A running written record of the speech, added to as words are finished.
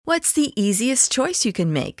What's the easiest choice you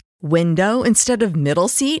can make? Window instead of middle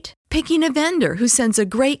seat? Picking a vendor who sends a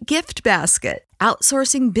great gift basket?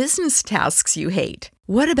 Outsourcing business tasks you hate?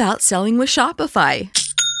 What about selling with Shopify?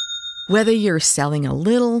 Whether you're selling a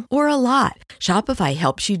little or a lot, Shopify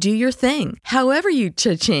helps you do your thing, however you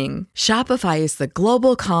cha-ching. Shopify is the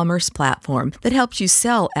global commerce platform that helps you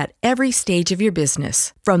sell at every stage of your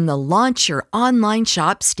business. From the launch your online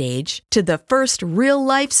shop stage to the first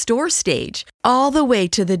real-life store stage, all the way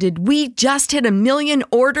to the did we just hit a million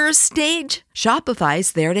orders stage.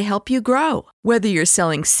 Shopify's there to help you grow. Whether you're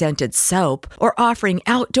selling scented soap or offering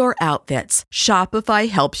outdoor outfits, Shopify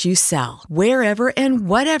helps you sell. Wherever and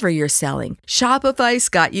whatever you're selling, Shopify's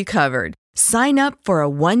got you covered. Sign up for a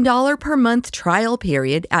 $1 per month trial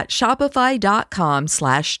period at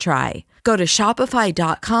shopify.com/try. Go to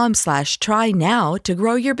shopify.com/try now to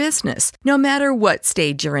grow your business, no matter what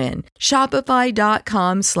stage you're in.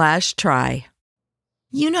 Shopify.com/try.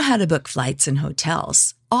 You know how to book flights and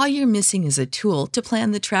hotels. All you're missing is a tool to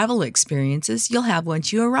plan the travel experiences you'll have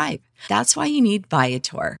once you arrive. That's why you need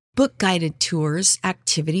Viator. Book guided tours,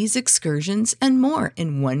 activities, excursions, and more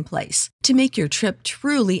in one place to make your trip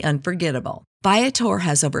truly unforgettable. Viator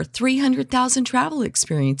has over 300,000 travel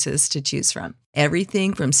experiences to choose from.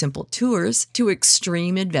 Everything from simple tours to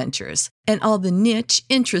extreme adventures and all the niche,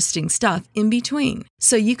 interesting stuff in between.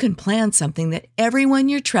 So you can plan something that everyone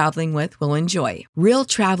you're traveling with will enjoy. Real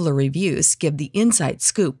traveler reviews give the inside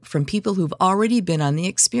scoop from people who've already been on the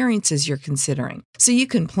experiences you're considering. So you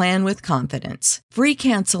can plan with confidence. Free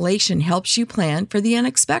cancellation helps you plan for the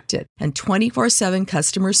unexpected. And 24/7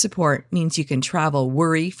 customer support means you can travel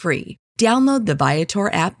worry-free. Download the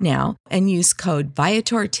Viator app now and use code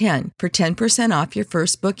Viator10 for 10% off your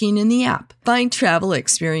first booking in the app. Find travel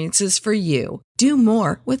experiences for you. Do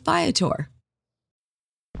more with Viator.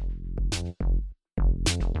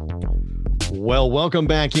 Well, welcome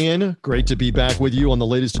back in. Great to be back with you on the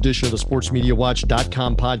latest edition of the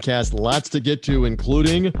SportsMediaWatch.com podcast. Lots to get to,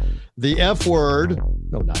 including the F word.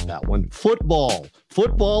 No, not that one. Football.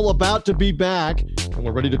 Football about to be back. And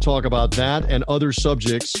we're ready to talk about that and other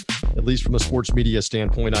subjects, at least from a sports media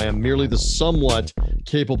standpoint. I am merely the somewhat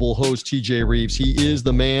capable host, TJ Reeves. He is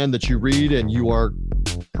the man that you read and you are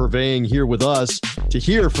purveying here with us to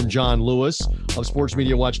hear from John Lewis of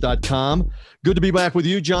SportsMediaWatch.com. Good to be back with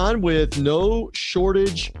you, John, with no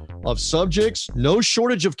shortage of subjects, no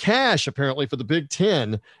shortage of cash, apparently, for the Big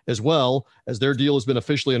Ten as well, as their deal has been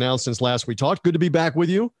officially announced since last we talked. Good to be back with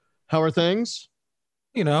you. How are things?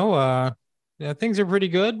 Yeah, things are pretty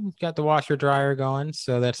good. Got the washer dryer going,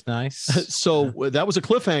 so that's nice. So that was a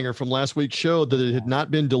cliffhanger from last week's show that it had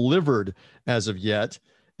not been delivered as of yet.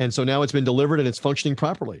 And so now it's been delivered and it's functioning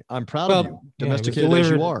properly. I'm proud of you, domesticated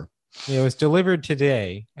as you are. Yeah, it was delivered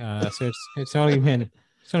today. So it's only been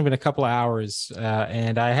a couple of hours,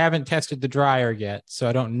 and I haven't tested the dryer yet, so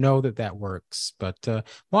I don't know that works. But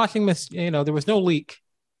washing this, there was no leak.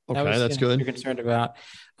 Okay, that's good. You're concerned about,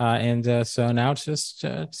 and so now it's just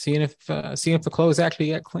seeing if the clothes actually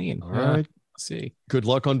get clean. All right. See. Good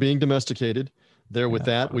luck on being domesticated. There with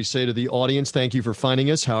that, we say to the audience, thank you for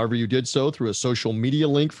finding us, however you did so, through a social media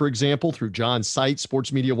link, for example, through John's site,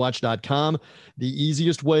 sportsmediawatch.com. The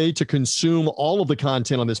easiest way to consume all of the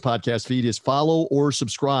content on this podcast feed is follow or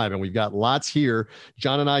subscribe, and we've got lots here.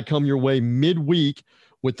 John and I come your way midweek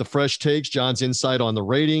with the fresh takes, John's insight on the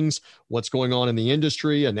ratings, what's going on in the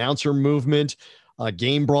industry, announcer movement,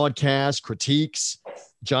 game broadcast, critiques.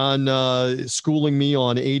 John schooling me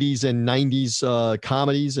on 80s and 90s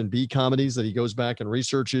comedies and B comedies that he goes back and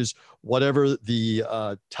researches. Whatever the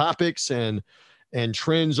topics and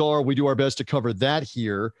trends are, we do our best to cover that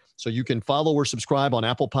here. So you can follow or subscribe on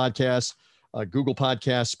Apple Podcasts, Google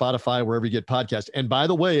Podcasts, Spotify, wherever you get podcasts. And by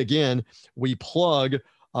the way, again, we plug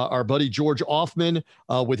our buddy George Offman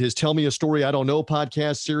with his Tell Me a Story I Don't Know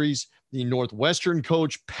podcast series. The Northwestern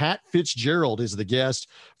coach, Pat Fitzgerald, is the guest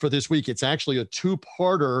for this week. It's actually a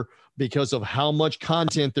two-parter because of how much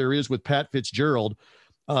content there is with Pat Fitzgerald.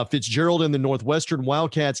 Fitzgerald and the Northwestern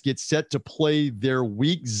Wildcats get set to play their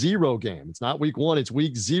Week 0 game. It's not Week 1, it's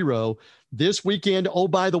Week 0. This weekend, oh,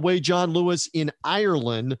 by the way, John Lewis, in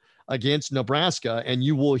Ireland against Nebraska. And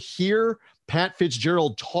you will hear Pat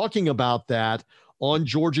Fitzgerald talking about that on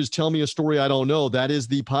George's Tell Me a Story I Don't Know. That is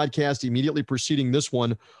the podcast immediately preceding this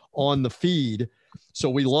one on the feed. So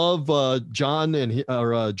we love John and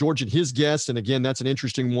George and his guests. And again, that's an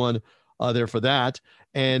interesting one there for that.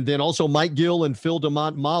 And then also Mike Gill and Phil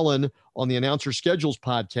DeMont Mullen on the Announcer Schedules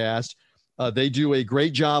podcast. They do a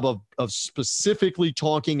great job of specifically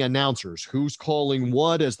talking announcers, who's calling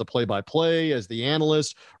what as the play-by-play, as the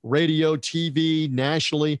analyst, radio, TV,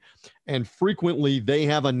 nationally. And frequently they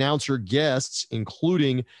have announcer guests,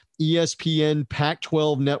 including ESPN,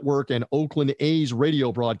 Pac-12 Network, and Oakland A's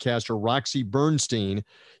radio broadcaster Roxy Bernstein.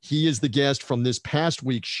 He is the guest from this past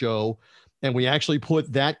week's show. And we actually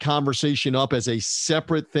put that conversation up as a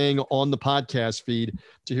separate thing on the podcast feed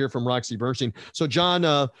to hear from Roxy Bernstein. So, John,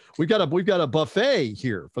 we've got a buffet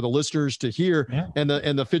here for the listeners to hear. Yeah.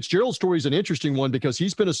 And the Fitzgerald story is an interesting one because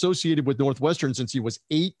he's been associated with Northwestern since he was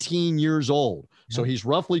 18 years old. Yeah. So he's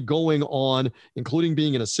roughly going on, including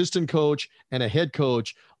being an assistant coach and a head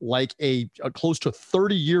coach, like a close to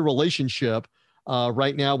 30-year relationship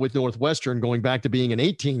right now with Northwestern, going back to being an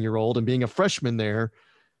 18-year-old and being a freshman there.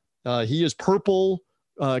 He is purple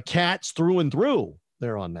Cats through and through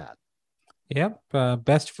there on that. Yep.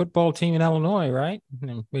 Best football team in Illinois, right?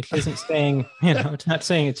 Which isn't saying, it's not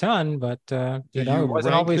saying a ton, but, it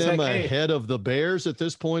wasn't always them ahead of the Bears at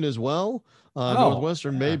this point as well.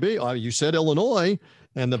 Northwestern may be. You said Illinois,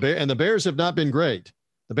 and the Bears have not been great.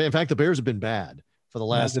 In fact, the Bears have been bad for the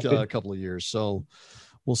last couple of years. So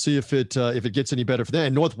we'll see if it gets any better for them.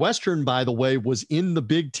 And Northwestern, by the way, was in the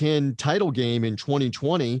Big Ten title game in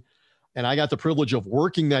 2020. And I got the privilege of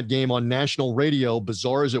working that game on national radio,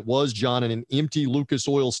 bizarre as it was, John, in an empty Lucas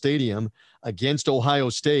Oil Stadium against Ohio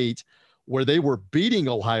State, where they were beating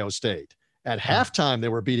Ohio State. At halftime, they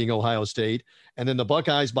were beating Ohio State. And then the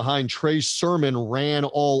Buckeyes behind Trey Sermon ran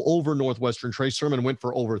all over Northwestern. Trey Sermon went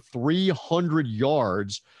for over 300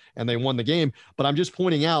 yards, and they won the game. But I'm just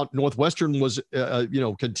pointing out, Northwestern was,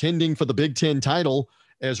 contending for the Big Ten title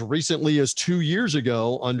as recently as 2 years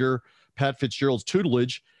ago under Pat Fitzgerald's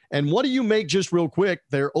tutelage. And what do you make, just real quick?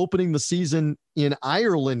 They're opening the season in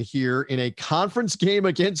Ireland here in a conference game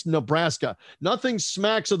against Nebraska. Nothing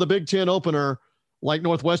smacks of the Big Ten opener like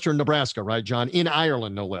Northwestern, Nebraska, right, John? In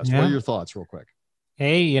Ireland, no less. Yeah. What are your thoughts, real quick?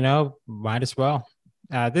 Hey, might as well.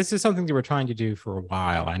 This is something that we're trying to do for a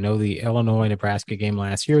while. I know the Illinois-Nebraska game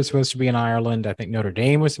last year was supposed to be in Ireland. I think Notre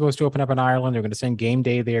Dame was supposed to open up in Ireland. They're going to send game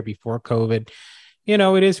day there before COVID.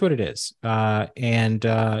 It is what it is.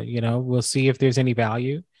 We'll see if there's any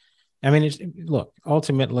value. I mean, look,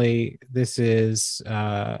 ultimately, this is,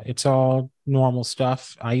 it's all normal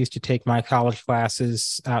stuff. I used to take my college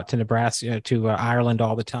classes out to Nebraska, to Ireland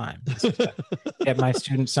all the time. Get my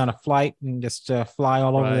students on a flight and just fly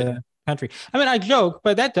all over the country. I mean, I joke,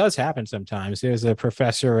 but that does happen sometimes. There's a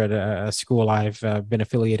professor at a school I've been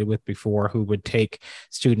affiliated with before who would take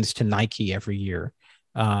students to Nike every year.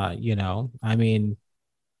 I mean,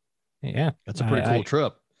 yeah. That's a pretty cool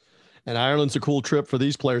trip. And Ireland's a cool trip for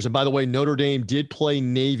these players. And by the way, Notre Dame did play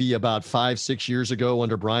Navy about 5-6 years ago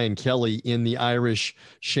under Brian Kelly in the Irish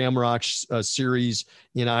Shamrock series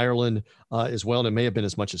in Ireland as well. And it may have been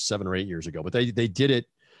as much as 7 or 8 years ago, but they did it.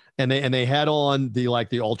 And they had on the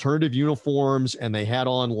alternative uniforms, and they had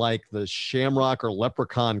on like the Shamrock or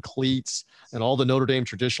Leprechaun cleats, and all the Notre Dame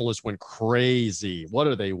traditionalists went crazy. What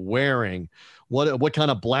are they wearing? What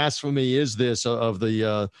kind of blasphemy is this of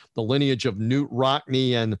the lineage of Newt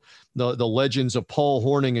Rockne and the legends of Paul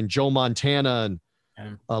Hornung and Joe Montana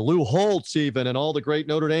and Lou Holtz even, and all the great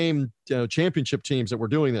Notre Dame championship teams that were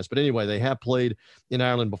doing this. But anyway, they have played in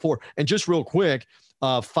Ireland before. And just real quick,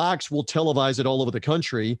 Fox will televise it all over the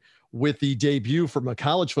country with the debut from a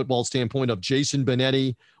college football standpoint of Jason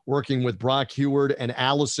Benetti working with Brock Heward and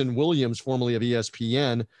Allison Williams, formerly of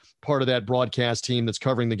ESPN, part of that broadcast team that's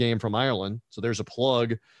covering the game from Ireland. So there's a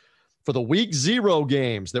plug for the week 0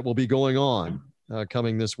 games that will be going on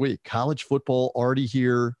coming this week. College football already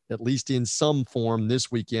here, at least in some form this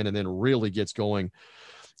weekend, and then really gets going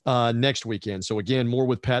next weekend. So again, more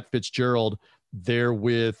with Pat Fitzgerald there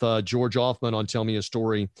with George Offman on Tell Me a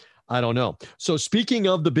Story. I don't know. So speaking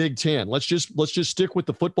of the Big Ten, let's just stick with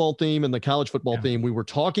the football theme and the college football theme. We were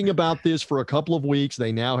talking about this for a couple of weeks.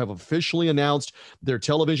 They now have officially announced their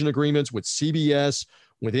television agreements with CBS,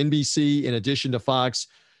 with NBC, in addition to Fox.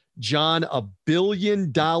 John, $1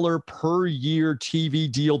 billion per year TV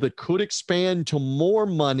deal that could expand to more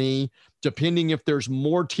money depending if there's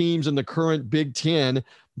more teams in the current Big Ten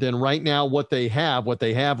than right now what they have. What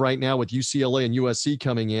they have right now with UCLA and USC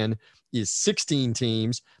coming in is 16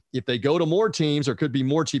 teams. If they go to more teams, there could be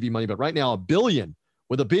more TV money. But right now, $1 billion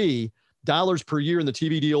with a B dollars per year in the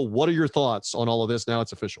TV deal. What are your thoughts on all of this? Now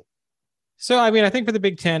it's official. So, I mean, I think for the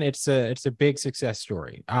Big Ten, it's a big success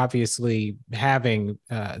story. Obviously, having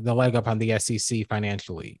the leg up on the SEC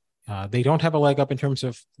financially. They don't have a leg up in terms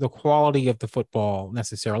of the quality of the football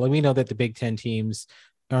necessarily. We know that the Big Ten teams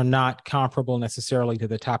are not comparable necessarily to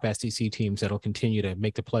the top SEC teams that'll continue to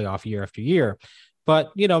make the playoff year after year.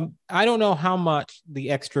 But, I don't know how much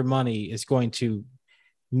the extra money is going to,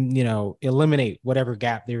 eliminate whatever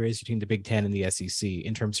gap there is between the Big Ten and the SEC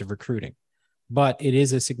in terms of recruiting. but it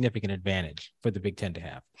is a significant advantage for the Big Ten to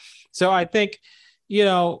have. So I think,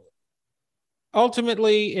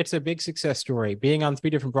 ultimately, it's a big success story. Being on 3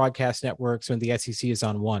 different broadcast networks when the SEC is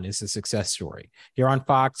on one is a success story. You're on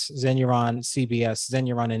Fox, then you're on CBS, then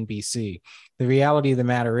you're on NBC. The reality of the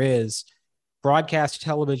matter is broadcast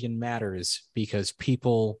television matters because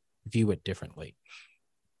people view it differently.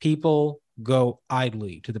 People go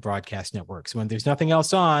idly to the broadcast networks. When there's nothing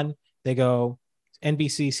else on, they go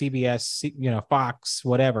NBC, CBS, Fox,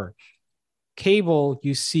 whatever. Cable,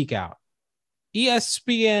 you seek out.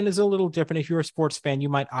 ESPN is a little different. If you're a sports fan, you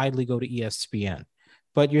might idly go to ESPN,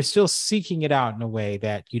 but you're still seeking it out in a way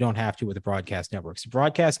that you don't have to with the broadcast networks.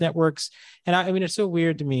 Broadcast networks, and I mean, it's so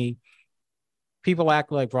weird to me. People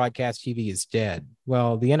act like broadcast TV is dead.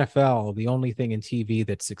 Well, the NFL, the only thing in TV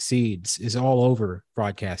that succeeds is all over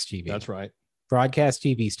broadcast TV. That's right. Broadcast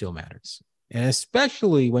TV still matters. And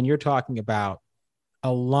especially when you're talking about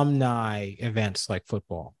alumni events like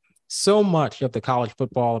football. So much of the college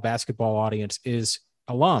football, basketball audience is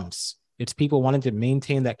alums. It's people wanting to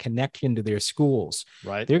maintain that connection to their schools.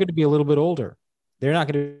 Right. They're going to be a little bit older. They're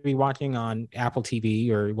not going to be watching on Apple TV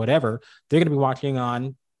or whatever. They're going to be watching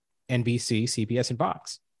on NBC, CBS, and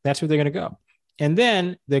Fox. That's where they're going to go. And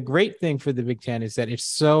then the great thing for the Big Ten is that it's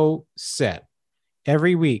so set.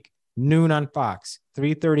 Every week, noon on Fox,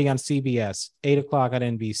 3:30 on CBS, 8 o'clock on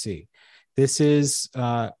NBC. This is,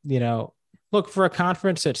 look, for a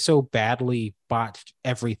conference that so badly botched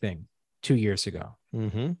everything 2 years ago,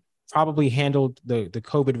 probably handled the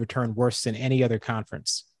COVID return worse than any other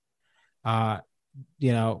conference. If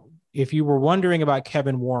you were wondering about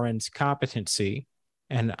Kevin Warren's competency,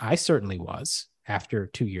 and I certainly was after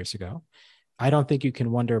 2 years ago, I don't think you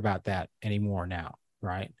can wonder about that anymore now,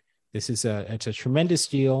 right? It's a tremendous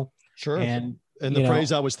deal. Sure. And the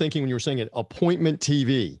phrase I was thinking when you were saying it, appointment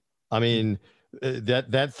TV. I mean, that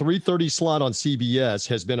 3:30 slot on CBS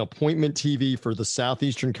has been appointment TV for the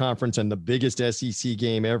Southeastern Conference and the biggest SEC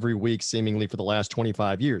game every week, seemingly for the last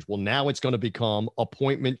 25 years. Well, now it's going to become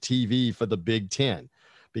appointment TV for the Big Ten,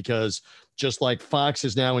 because just like Fox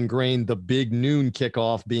is now ingrained the big noon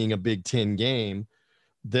kickoff being a Big Ten game,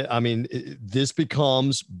 this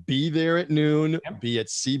becomes be there at noon, be at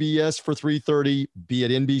CBS for 3:30, be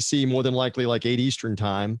at NBC more than likely like 8 Eastern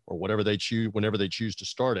time or whatever they choose, whenever they choose to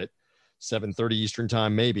start it. 7:30 Eastern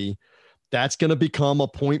time, maybe. That's going to become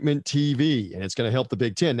appointment TV, and it's going to help the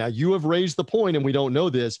Big Ten. Now, you have raised the point, and we don't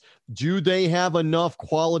know this. Do they have enough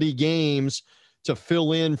quality games to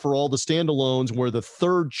fill in for all the standalones where the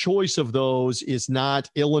third choice of those is not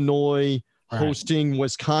Illinois hosting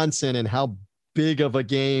Wisconsin? And how big of a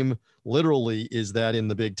game literally is that in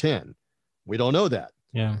the Big Ten? We don't know that.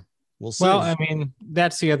 Yeah. We'll see. Well, I mean,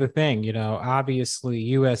 that's the other thing, obviously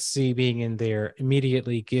USC being in there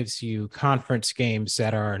immediately gives you conference games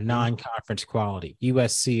that are non-conference quality.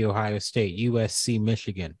 USC, Ohio State, USC,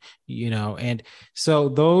 Michigan, and so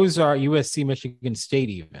those are USC, Michigan State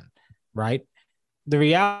even, right? The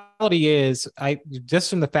reality is just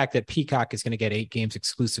from the fact that Peacock is going to get 8 games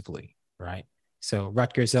exclusively, right? So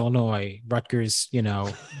Rutgers, Illinois, Rutgers'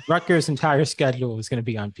 entire schedule is going to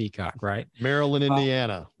be on Peacock, right? Maryland,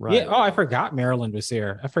 Indiana, right? Yeah. Oh, I forgot Maryland was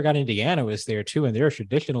there. I forgot Indiana was there too, and they're a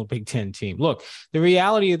traditional Big Ten team. Look, the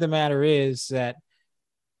reality of the matter is that,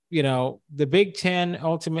 the Big Ten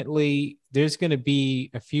ultimately, there's going to be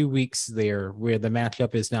a few weeks there where the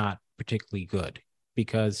matchup is not particularly good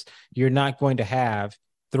because you're not going to have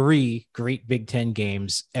 3 great Big Ten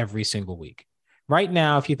games every single week. Right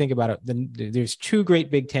now, if you think about it, there's 2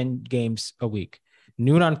 great Big Ten games a week,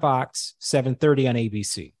 noon on Fox, 7:30 on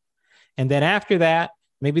ABC. And then after that,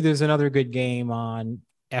 maybe there's another good game on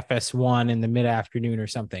FS1 in the mid-afternoon or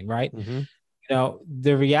something, right?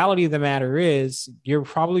 The reality of the matter is you're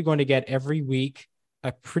probably going to get every week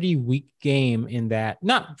a pretty weak game in that,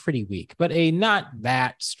 not pretty weak, but a not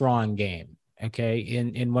that strong game, okay,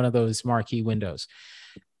 in one of those marquee windows.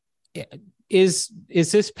 Is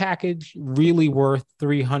this package really worth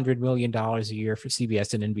 $300 million a year for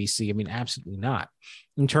CBS and NBC? I mean, absolutely not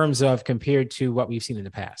in terms of compared to what we've seen in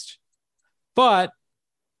the past. But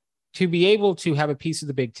to be able to have a piece of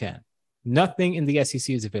the Big Ten, nothing in the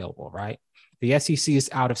SEC is available, right? The SEC is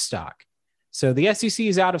out of stock. So the SEC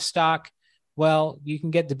is out of stock. Well, you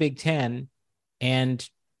can get the Big Ten and,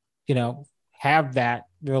 have that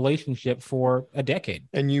relationship for a decade.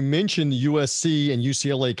 And you mentioned USC and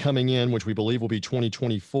UCLA coming in, which we believe will be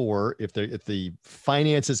 2024. If the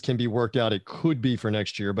finances can be worked out, it could be for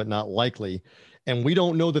next year, but not likely. And we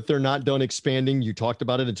don't know that they're not done expanding. You talked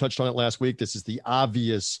about it and touched on it last week. This is the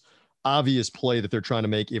obvious play that they're trying to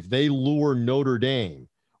make. If they lure Notre Dame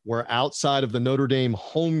where outside of the Notre Dame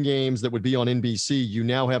home games that would be on NBC, you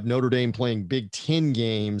now have Notre Dame playing Big Ten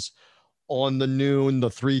games on the noon, the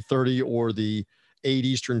 3:30 or the 8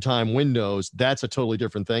 Eastern time windows. That's a totally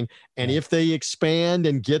different thing. And if they expand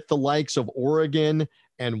and get the likes of Oregon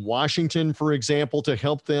and Washington, for example, to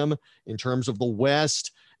help them in terms of the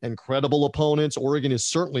West and credible opponents, Oregon is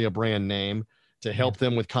certainly a brand name to help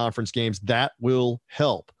them with conference games. That will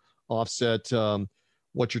help offset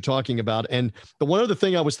what you're talking about. And the one other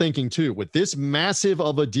thing I was thinking too, with this massive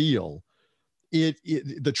of a deal,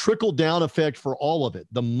 the trickle down effect for all of it,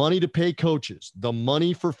 the money to pay coaches, the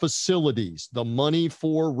money for facilities, the money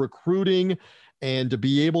for recruiting, and to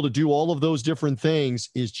be able to do all of those different things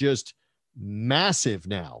is just massive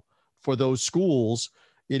now for those schools.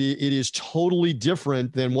 It is totally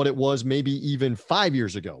different than what it was maybe even 5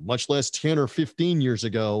 years ago, much less 10 or 15 years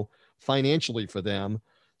ago financially for them.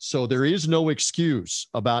 So there is no excuse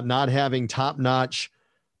about not having top-notch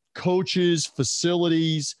coaches,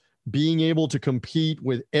 facilities, being able to compete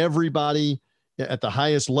with everybody at the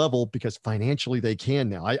highest level because financially they can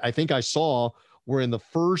now. I think I saw where in the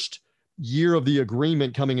first year of the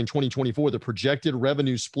agreement coming in 2024, the projected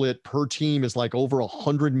revenue split per team is like over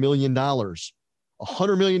 $100 million.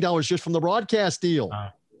 $100 million just from the broadcast deal.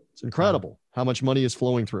 It's incredible how much money is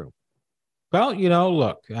flowing through. Well,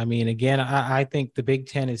 look, I mean, again, I think the Big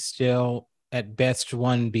Ten is still at best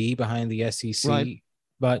 1B behind the SEC. Right.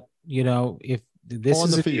 But, if this on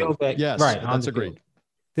is the a field. deal that, yes, right, that's agreed.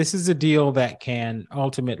 This is a deal that can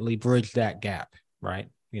ultimately bridge that gap, right?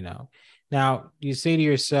 Now you say to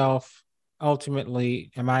yourself,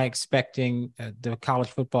 ultimately, am I expecting the college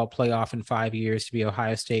football playoff in 5 years to be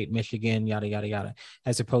Ohio State, Michigan, yada, yada, yada,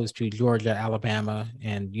 as opposed to Georgia, Alabama,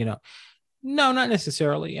 and, no, not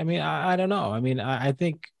necessarily. I mean, I don't know. I mean, I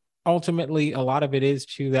think ultimately a lot of it is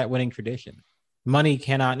to that winning tradition. Money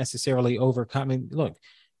cannot necessarily overcome. I mean, look,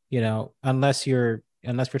 unless we're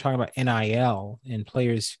talking about NIL and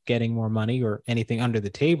players getting more money or anything under the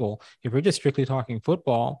table, if we're just strictly talking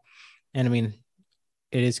football, and I mean,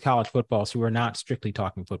 it is college football, so we're not strictly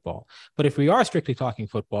talking football. But if we are strictly talking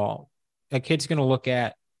football, a kid's going to look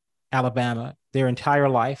at Alabama their entire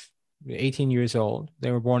life, 18 years old.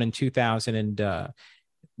 They were born in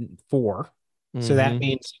 2004. So that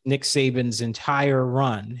means Nick Saban's entire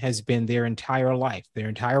run has been their entire life. Their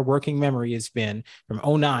entire working memory has been from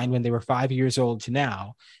 2009 when they were 5 years old to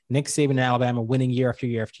now, Nick Saban and Alabama winning year after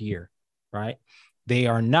year after year, right? They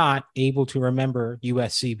are not able to remember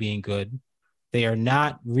USC being good. They are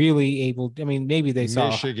not really able. I mean, maybe they saw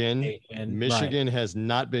Michigan has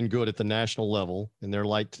not been good at the national level in their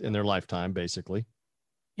lifetime, basically.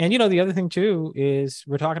 And, the other thing too, is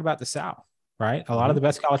we're talking about the South. Right. A lot of the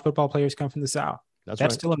best college football players come from the South. That's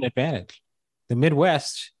right. Still an advantage. The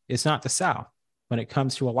Midwest is not the South when it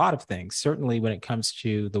comes to a lot of things, certainly when it comes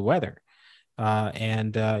to the weather.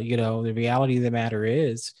 The reality of the matter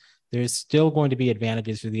is there's still going to be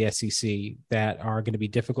advantages for the SEC that are going to be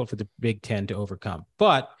difficult for the Big Ten to overcome.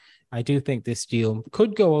 But I do think this deal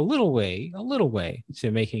could go a little way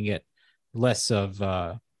to making it less of,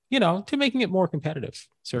 to making it more competitive.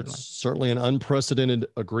 Certainly an unprecedented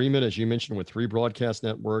agreement, as you mentioned, with 3 broadcast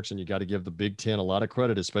networks, and you got to give the Big Ten a lot of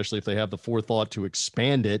credit, especially if they have the forethought to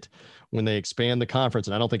expand it when they expand the conference.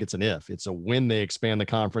 And I don't think it's an if, it's a when they expand the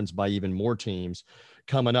conference by even more teams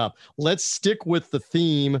coming up. Let's stick with the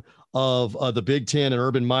theme of the Big Ten, and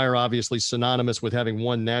Urban Meyer, obviously synonymous with having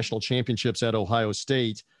won national championships at Ohio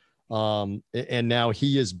State. And now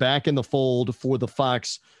he is back in the fold for the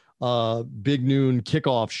Fox Big Noon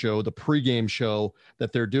kickoff show, the pregame show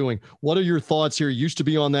that they're doing. What are your thoughts here? He used to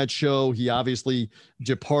be on that show. He obviously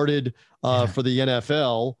departed for the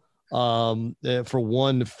NFL for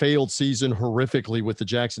one failed season horrifically with the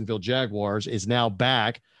Jacksonville Jaguars, is now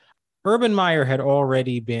back. Urban Meyer had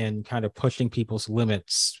already been kind of pushing people's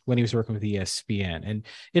limits when he was working with ESPN. And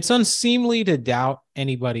it's unseemly to doubt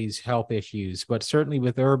anybody's health issues, but certainly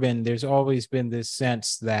with Urban, there's always been this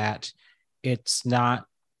sense that it's not,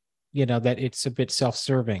 that it's a bit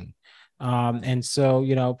self-serving. And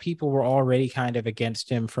so, people were already kind of against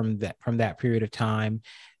him from that period of time.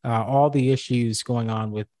 All the issues going on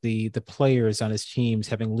with the players on his teams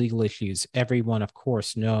having legal issues. Everyone, of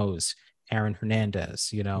course, knows Aaron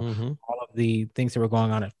Hernandez, all of the things that were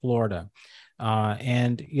going on at Florida.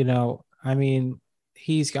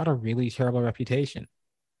 He's got a really terrible reputation,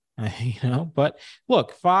 but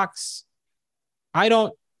look, Fox, I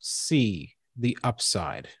don't see the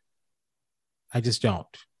upside. I just don't.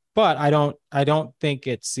 But I don't think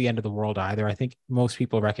it's the end of the world either. I think most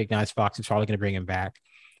people recognize Fox is probably going to bring him back.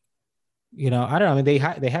 I don't know. I mean,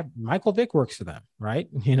 they have Michael Vick works for them, right?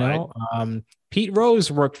 Right. Pete Rose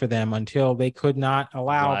worked for them until they could not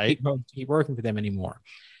allow Right. Pete Rose to keep working for them anymore.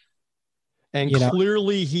 And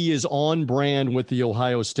clearly he is on brand with the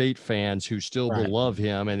Ohio State fans who still will love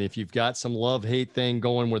him. And if you've got some love-hate thing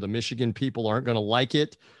going where the Michigan people aren't going to like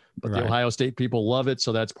it, but the Ohio State people love it,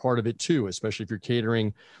 so that's part of it too, especially if you're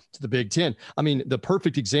catering to the Big Ten. I mean, the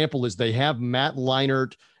perfect example is they have Matt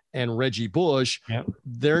Leinart and Reggie Bush. Yep.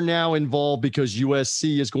 They're now involved because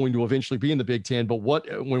USC is going to eventually be in the Big Ten. But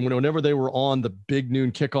whenever they were on the big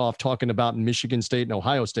noon kickoff talking about Michigan State and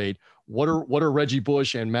Ohio State, what are Reggie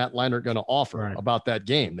Bush and Matt Leinart going to offer about that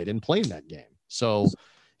game? They didn't play in that game. So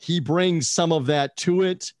he brings some of that to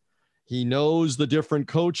it. He knows the different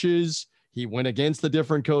coaches. He went against the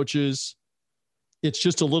different coaches. It's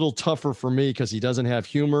just a little tougher for me because he doesn't have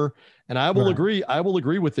humor. And I will agree. I will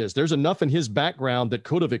agree with this. There's enough in his background that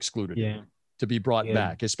could have excluded him to be brought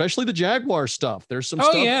back, especially the Jaguar stuff. There's some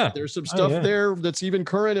stuff. There's some stuff there that's even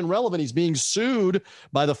current and relevant. He's being sued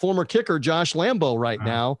by the former kicker, Josh Lambo, right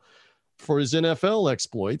now for his NFL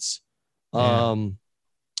exploits. So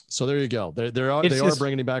there you go. They are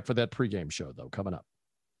bringing him back for that pregame show, though, coming up.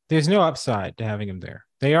 There's no upside to having him there.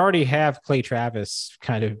 They already have Clay Travis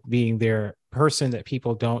kind of being their person that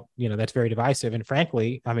people don't, that's very divisive. And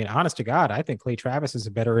frankly, I mean, honest to God, I think Clay Travis is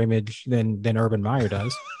a better image than Urban Meyer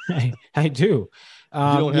does. I do. You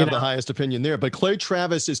don't have the highest opinion there, but Clay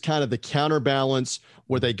Travis is kind of the counterbalance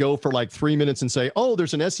where they go for like 3 minutes and say, oh,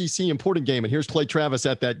 there's an SEC important game. And here's Clay Travis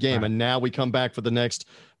at that game. And now we come back for the next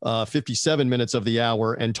 57 minutes of the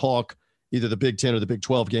hour and talk either the Big 10 or the Big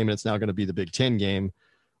 12 game. And it's now going to be the Big 10 game.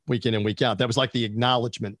 Week in and week out. That was like the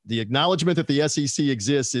acknowledgement. The acknowledgement that the SEC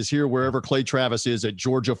exists is here wherever Clay Travis is at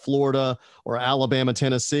Georgia, Florida, or Alabama,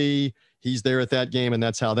 Tennessee. He's there at that game, and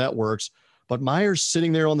that's how that works. But Meyer's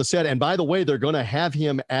sitting there on the set. And by the way, they're going to have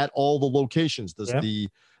him at all the locations. The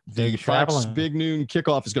Fox Big Noon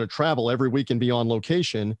kickoff is going to travel every week and be on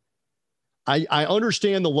location. I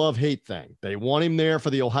understand the love-hate thing. They want him there for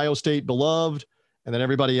the Ohio State beloved, and then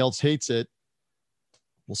everybody else hates it.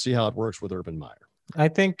 We'll see how it works with Urban Meyer. I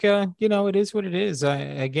think, it is what it is.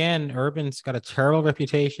 Again, Urban's got a terrible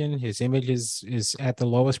reputation. His image is at the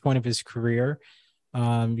lowest point of his career.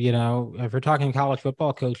 If we're talking college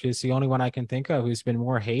football coaches, the only one I can think of who's been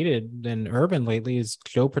more hated than Urban lately is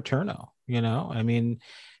Joe Paterno. I mean,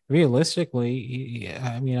 realistically,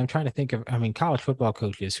 I'm trying to think of, college football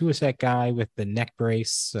coaches. Who was that guy with the neck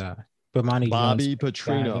brace? Bobby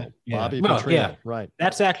Petrino. Right.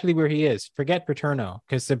 That's actually where he is. Forget Paterno,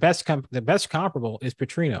 because the best comparable is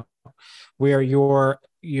Petrino, where your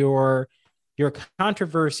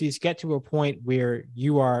controversies get to a point where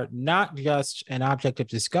you are not just an object of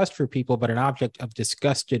disgust for people, but an object of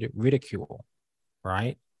disgusted ridicule,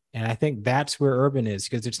 right? And I think that's where Urban is,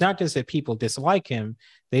 because it's not just that people dislike him,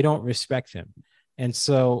 they don't respect him. And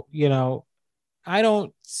so,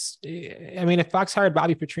 if Fox hired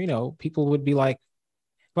Bobby Petrino, people would be like,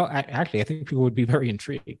 well, I think people would be very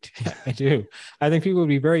intrigued. I do. I think people would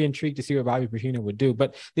be very intrigued to see what Bobby Petrino would do.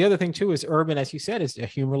 But the other thing, too, is Urban, as you said, is a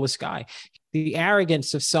humorless guy. The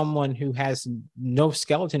arrogance of someone who has no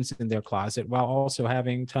skeletons in their closet while also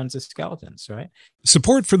having tons of skeletons, right?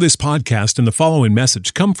 Support for this podcast and the following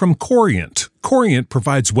message come from Corient. Corient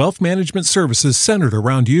provides wealth management services centered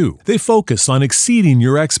around you. They focus on exceeding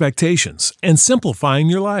your expectations and simplifying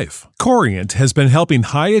your life. Corient has been helping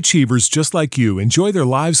high achievers just like you enjoy their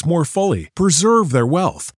lives more fully, preserve their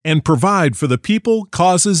wealth, and provide for the people,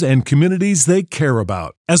 causes, and communities they care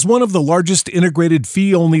about. As one of the largest integrated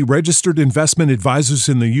fee-only registered investment advisors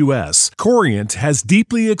in the U.S., Corient has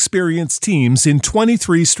deeply experienced teams in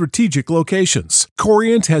 23 strategic locations.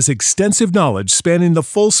 Corient has extensive knowledge spanning the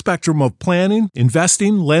full spectrum of planning,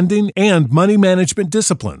 investing, lending, and money management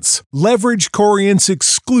disciplines. Leverage Corient's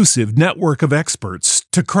exclusive network of experts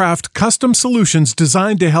to craft custom solutions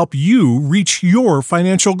designed to help you reach your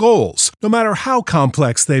financial goals, no matter how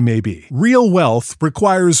complex they may be. Real wealth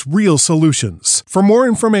requires real solutions. For more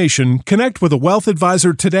information, connect with a wealth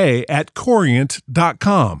advisor today at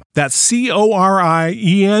Corient.com. That's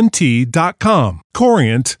Corient.com.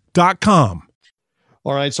 Corient.com.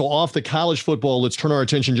 All right, so off the college football, let's turn our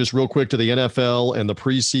attention just real quick to the NFL and the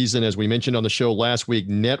preseason. As we mentioned on the show last week,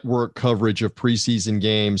 network coverage of preseason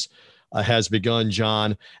games has begun,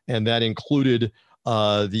 John, and that included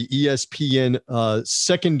the ESPN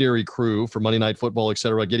secondary crew for Monday Night Football, et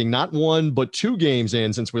cetera, getting not one but two games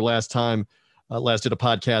in since we last did a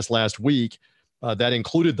podcast last week. That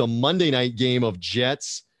included the Monday night game of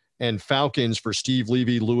Jets and Falcons for Steve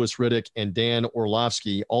Levy, Louis Riddick, and Dan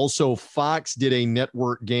Orlovsky. Also, Fox did a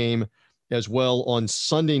network game as well on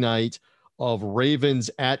Sunday night of Ravens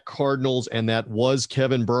at Cardinals, and that was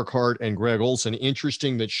Kevin Burkhardt and Greg Olsen.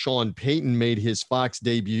 Interesting that Sean Payton made his Fox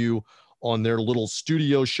debut on their little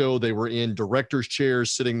studio show. They were in director's chairs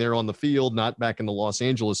sitting there on the field, not back in the Los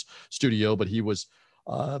Angeles studio, but he was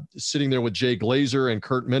sitting there with Jay Glazer and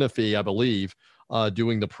Kurt Menefee, I believe,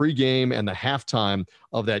 doing the pregame and the halftime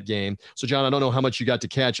of that game. So, John, I don't know how much you got to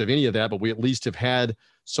catch of any of that, but we at least have had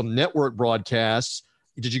some network broadcasts.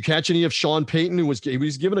 Did you catch any of Sean Payton, he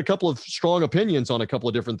was given a couple of strong opinions on a couple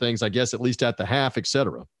of different things, I guess, at least at the half, et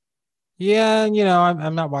cetera? Yeah,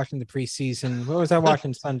 I'm not watching the preseason. What was I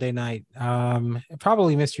watching Sunday night?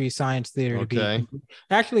 Probably Mystery Science Theater. Okay.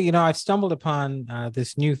 Actually, I've stumbled upon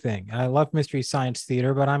this new thing. I love Mystery Science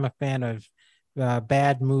Theater, but I'm a fan of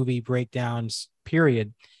bad movie breakdowns,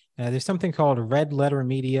 period. There's something called Red Letter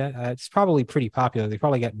Media. It's probably pretty popular. They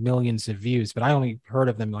probably got millions of views, but I only heard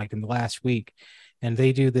of them like in the last week. And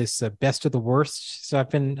they do this best of the worst. So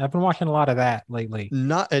I've been watching a lot of that lately.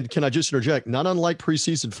 And can I just interject? Not unlike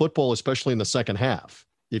preseason football, especially in the second half.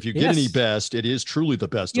 If you get any best, it is truly the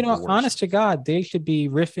best of the worst. Honest to God, they should be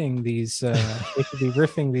riffing these. They should be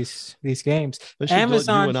riffing these games.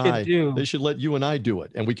 Amazon They should let you and I do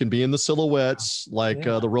it, and we can be in the silhouettes like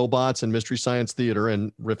the robots and Mystery Science Theater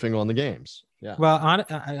and riffing on the games. Yeah. Well,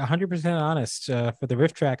 100% honest. For the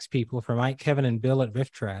Riff Tracks people, for Mike, Kevin, and Bill at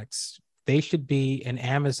Riff Tracks, they should be an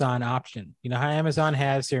Amazon option. You know how Amazon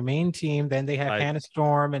has their main team, then they have Hannah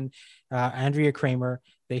Storm and Andrea Kramer.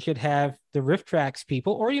 They should have the Riff Tracks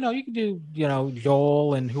people, or, you can do,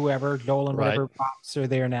 Joel and whatever pops are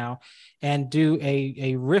there now, and do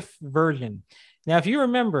a riff version. Now, if you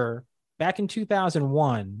remember back in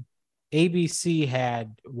 2001, ABC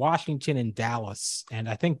had Washington and Dallas, and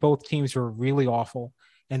I think both teams were really awful.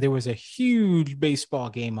 And there was a huge baseball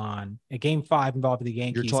game on, a game 5 involving the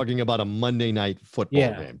Yankees. You're talking about a Monday night football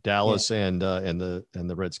game, Dallas and the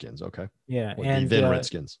Redskins. Okay. Yeah. And then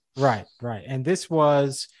Redskins. Right. And this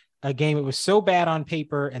was a game. It was so bad on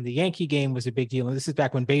paper, and the Yankee game was a big deal. And this is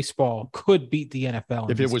back when baseball could beat the NFL.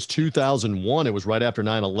 If it was 2001, it was right after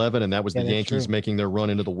 9/11, and that was the Yankees making their run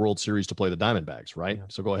into the World Series to play the Diamondbacks, right? Yeah.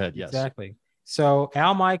 So go ahead. Yes. Exactly. So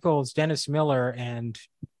Al Michaels, Dennis Miller, and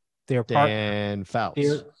their Dan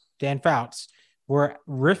Fouts were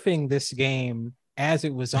riffing this game as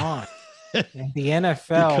it was on. And the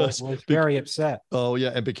NFL was very upset. Oh,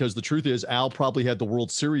 yeah. And because the truth is, Al probably had the World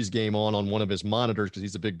Series game on one of his monitors because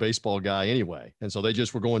he's a big baseball guy anyway. And so they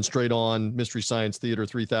just were going straight on Mystery Science Theater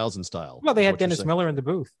 3000 style. Well, they had Dennis Miller in the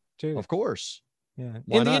booth, too. Of course. Yeah.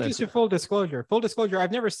 In the interest of full disclosure,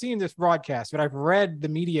 I've never seen this broadcast, but I've read the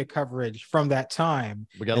media coverage from that time.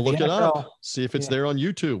 We got to look it up. See if it's there on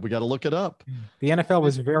YouTube. We got to look it up. The NFL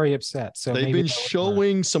was very upset. So they've been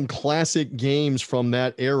showing some classic games from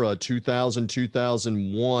that era, 2000,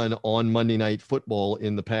 2001 on Monday Night Football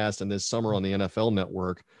in the past and this summer on the NFL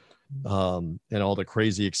Network. And all the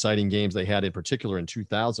crazy, exciting games they had in particular in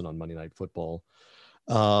 2000 on Monday Night Football.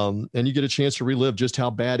 And you get a chance to relive just how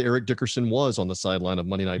bad Eric Dickerson was on the sideline of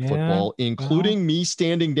Monday Night Football, including me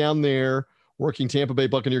standing down there working Tampa Bay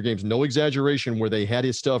Buccaneer games. No exaggeration, where they had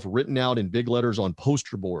his stuff written out in big letters on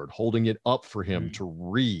poster board, holding it up for him to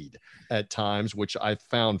read at times, which I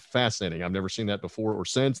found fascinating. I've never seen that before or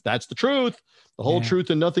since. That's the truth, the whole truth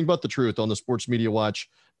and nothing but the truth on the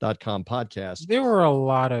sportsmediawatch.com podcast. There were a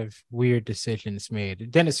lot of weird decisions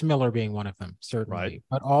made, Dennis Miller being one of them, certainly,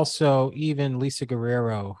 but also even Lisa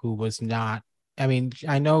Guerrero, who was not,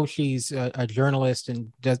 I know she's a journalist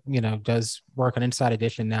and does work on Inside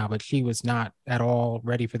Edition now, but she was not at all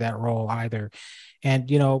ready for that role either. And,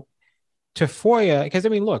 Tafoya, because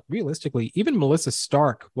look, realistically, even Melissa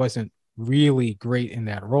Stark wasn't really great in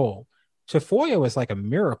that role. Tafoya was like a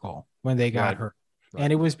miracle when they got her. Right.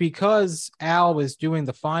 And it was because Al was doing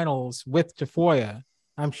the finals with Tafoya.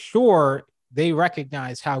 I'm sure they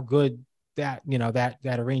recognized how good that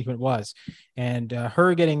arrangement was. And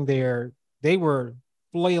her getting there, they were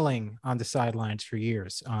flailing on the sidelines for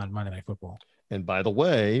years on Monday Night Football. And by the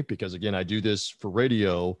way, because again, I do this for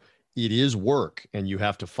radio, it is work and you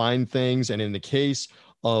have to find things. And in the case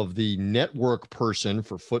of the network person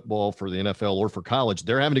for football, for the NFL or for college,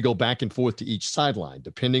 they're having to go back and forth to each sideline,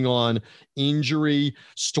 depending on injury,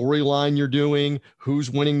 storyline you're doing, who's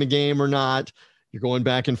winning the game or not. You're going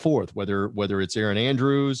back and forth, whether it's Aaron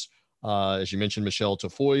Andrews, as you mentioned, Michelle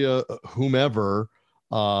Tafoya, whomever.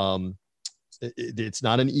 It's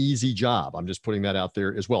not an easy job. I'm just putting that out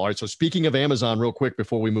there as well. All right. So speaking of Amazon, real quick,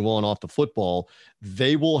 before we move on off the football,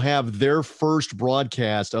 they will have their first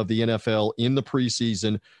broadcast of the NFL in the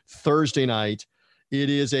preseason Thursday night. It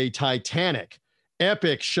is a titanic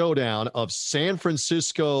epic showdown of San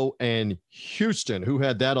Francisco and Houston. Who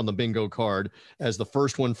had that on the bingo card as the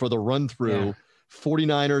first one for the run through? Yeah.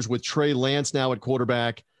 49ers with Trey Lance now at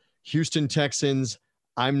quarterback. Houston Texans,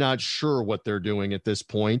 I'm not sure what they're doing at this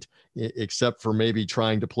point, except for maybe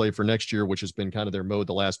trying to play for next year, which has been kind of their mode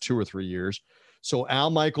the last 2 or 3 years. So Al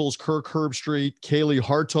Michaels, Kirk Herbstreit, Kaylee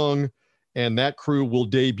Hartung, and that crew will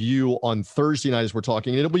debut on Thursday night as we're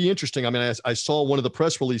talking. And it'll be interesting. I mean, I saw one of the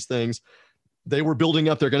press release things. They were building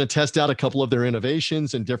up. They're going to test out a couple of their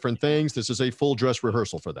innovations and different things. This is a full dress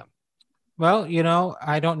rehearsal for them. Well,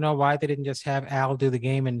 I don't know why they didn't just have Al do the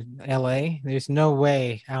game in LA. There's no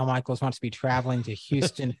way Al Michaels wants to be traveling to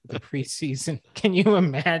Houston for the preseason. Can you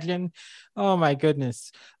imagine? Oh my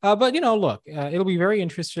goodness. But look, it'll be very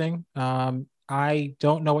interesting. I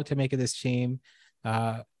don't know what to make of this team.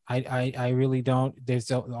 I really don't. There's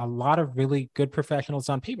a lot of really good professionals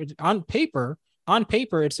on paper. On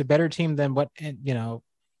paper, it's a better team than what,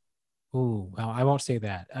 well, I won't say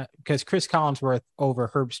that because Chris Collinsworth over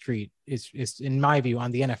Herbstreit is, in my view,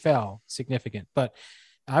 on the NFL significant. But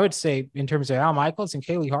I would say in terms of Al Michaels and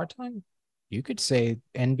Kaylee Hartung, you could say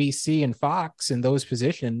NBC and Fox in those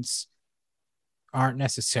positions aren't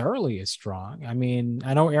necessarily as strong. I mean,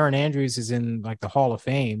 I know Aaron Andrews is in like the Hall of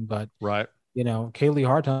Fame, but right. Kaylee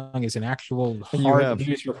Hartung is an actual hard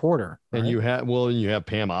news reporter. Right? And you have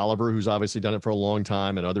Pam Oliver, who's obviously done it for a long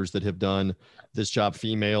time, and others that have done this job,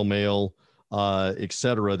 female, male, et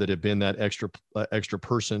cetera, that have been that extra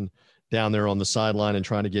person down there on the sideline and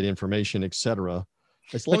trying to get information, et cetera.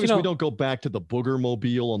 As long as we don't go back to the Booger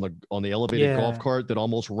Mobile on the elevated golf cart that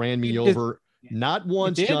almost ran me over, not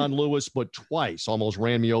once, John Lewis, but twice, almost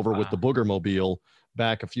ran me over with the Booger Mobile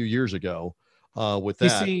back a few years ago. With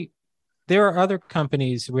that. You see, there are other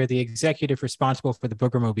companies where the executive responsible for the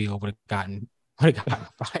Boogermobile would have gotten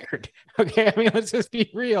fired. Okay, I mean, let's just be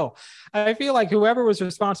real. I feel like whoever was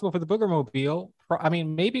responsible for the Boogermobile, I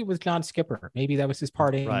mean, maybe it was John Skipper. Maybe that was his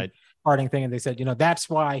parting thing, and they said, that's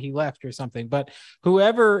why he left or something. But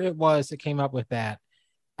whoever it was that came up with that,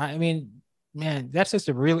 I mean, man, that's just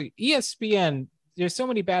a really ESPN. There's so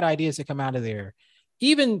many bad ideas that come out of there.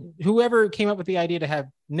 Even whoever came up with the idea to have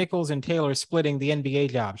Nichols and Taylor splitting the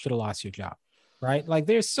NBA job should have lost your job, right? Like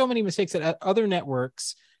there's so many mistakes that other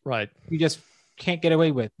networks, right, you just can't get away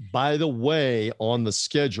with. By the way, on the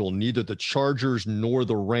schedule, neither the Chargers nor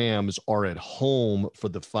the Rams are at home for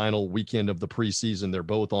the final weekend of the preseason. They're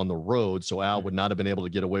both on the road, so Al would not have been able to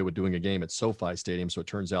get away with doing a game at SoFi Stadium. So it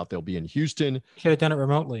turns out they'll be in Houston. Should have done it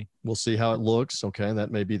remotely. We'll see how it looks. Okay, that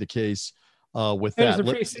may be the case. With that. It is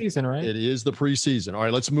the preseason, right? It is the preseason. All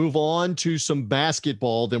right, let's move on to some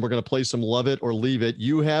basketball. Then we're going to play some Love It or Leave It.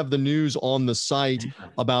 You have the news on the site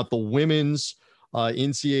about the women's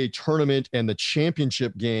NCAA tournament and the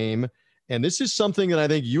championship game. And this is something that I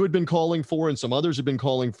think you had been calling for and some others have been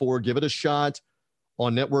calling for. Give it a shot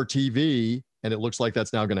on network TV. And it looks like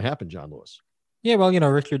that's now going to happen, John Lewis. Yeah, well,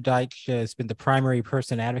 Richard Deitch has been the primary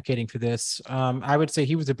person advocating for this. I would say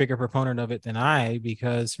he was a bigger proponent of it than I,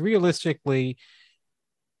 because realistically,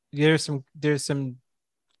 there's some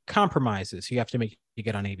compromises you have to make to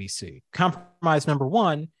get on ABC. Compromise number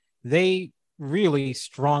one, they really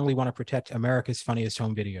strongly want to protect America's Funniest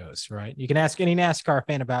Home Videos, right? You can ask any NASCAR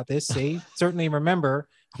fan about this. They certainly remember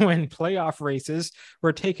when playoff races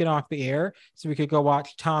were taken off the air so we could go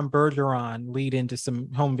watch Tom Bergeron lead into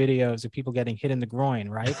some home videos of people getting hit in the groin,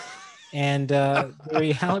 right? And the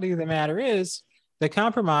reality of the matter is the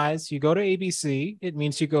compromise, you go to ABC, it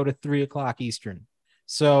means you go to 3:00 Eastern.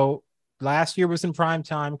 So last year was in prime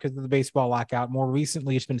time because of the baseball lockout. More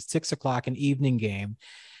recently, it's been 6:00, an evening game.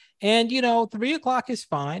 And, 3:00 is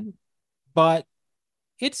fine, but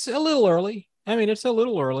it's a little early. I mean, it's a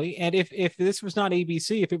little early. And if this was not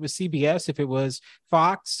ABC, if it was CBS, if it was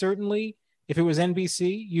Fox, certainly, if it was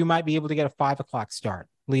NBC, you might be able to get a 5:00 start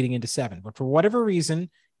leading into 7. But for whatever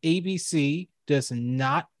reason, ABC does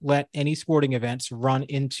not let any sporting events run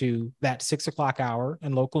into that 6:00 hour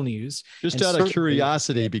in local news. Just out of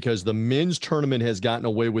curiosity, because the men's tournament has gotten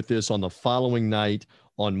away with this on the following night,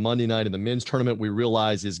 on Monday night in the men's tournament, we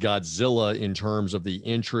realize is Godzilla in terms of the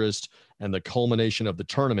interest and the culmination of the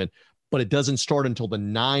tournament, but it doesn't start until the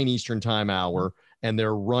 9 Eastern time hour. And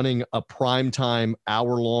they're running a primetime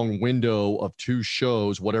hour-long window of 2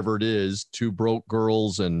 shows, whatever it is, 2 Broke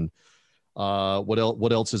Girls and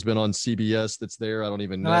what else has been on CBS that's there? I don't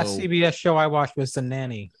even know. The last CBS show I watched was The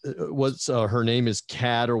Nanny. What's her name is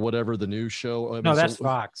Kat or whatever, the new show? No, that's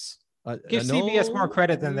Fox. Give CBS more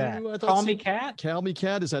credit than that. Call Me Cat? Call Me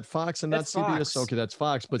Cat is at Fox and That's not CBS. Fox. Okay, that's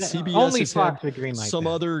Fox. But CBS only has Fox had would green some that.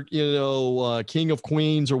 other, King of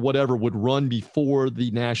Queens or whatever would run before the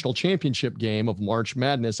national championship game of March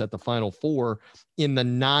Madness at the Final Four in the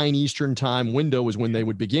 9 Eastern time window is when they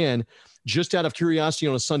would begin. Just out of curiosity,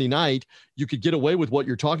 on a Sunday night, you could get away with what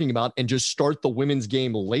you're talking about and just start the women's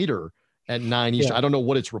game later at 9 Eastern. Yeah. I don't know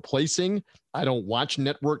what it's replacing. I don't watch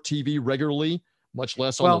network TV regularly, much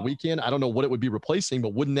less on the weekend. I don't know what it would be replacing,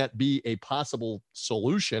 but wouldn't that be a possible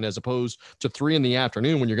solution as opposed to 3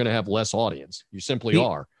 p.m. when you're going to have less audience? You simply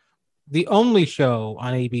are. The only show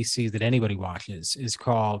on ABC that anybody watches is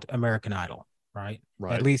called American Idol, right?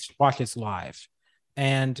 At least watch it live.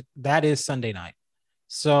 And that is Sunday night.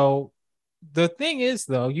 So the thing is,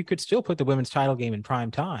 though, you could still put the women's title game in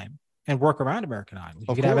prime time and work around American Idol.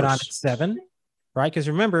 You could have it on at 7. Right, because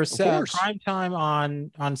remember, prime time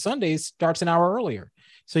on Sundays starts an hour earlier,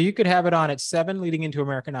 so you could have it on at 7, leading into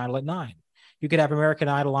American Idol at 9. You could have American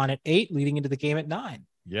Idol on at 8, leading into the game at 9.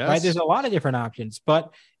 Yes, right. There's a lot of different options,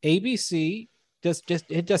 but ABC just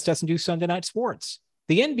doesn't do Sunday night sports.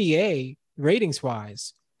 The NBA, ratings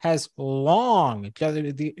wise, has long,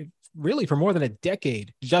 really for more than a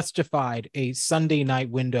decade, justified a Sunday night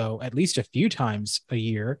window at least a few times a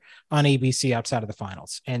year on ABC outside of the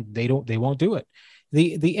finals, and they won't do it.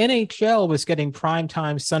 The NHL was getting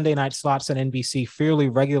primetime Sunday night slots on NBC fairly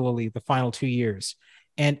regularly the final 2 years,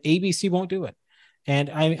 and ABC won't do it. And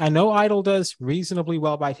I know Idol does reasonably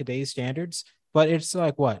well by today's standards, but it's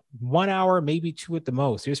like 1 hour, maybe 2 at the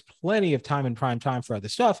most. There's plenty of time in prime time for other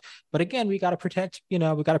stuff. But again, we got to protect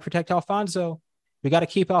Alfonso. We got to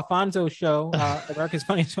keep Alfonso's show, America's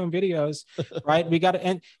Funniest Home Videos, right? We got to,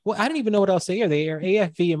 and I don't even know what else they air. They air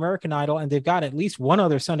AFV, American Idol, and they've got at least one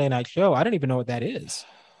other Sunday night show. I don't even know what that is.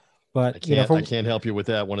 But I can't help you with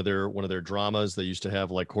that. One of their dramas, they used to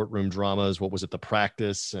have like courtroom dramas. What was it? The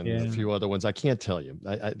Practice and a few other ones. I can't tell you.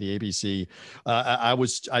 The ABC.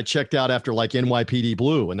 I checked out after like NYPD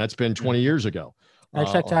Blue, and that's been 20 years ago. I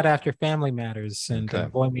checked out after Family Matters and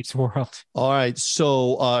Boy Meets World. All right.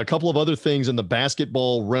 So a couple of other things in the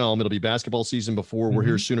basketball realm. It'll be basketball season before we're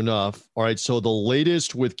here soon enough. All right. So the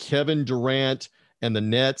latest with Kevin Durant and the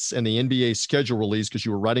Nets and the NBA schedule release, because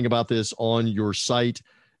you were writing about this on your site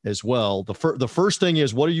as well. The first thing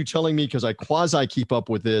is, what are you telling me? Because I quasi keep up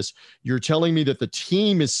with this. You're telling me that the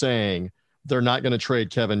team is saying they're not going to trade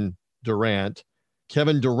Kevin Durant.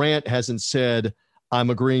 Kevin Durant hasn't said, I'm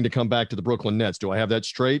agreeing to come back to the Brooklyn Nets. Do I have that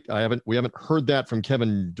straight? We haven't heard that from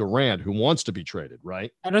Kevin Durant, who wants to be traded, right?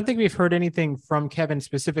 I don't think we've heard anything from Kevin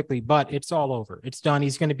specifically, but it's all over. It's done.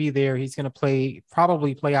 He's going to be there. He's going to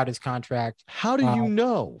probably play out his contract. How do you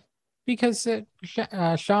know? Because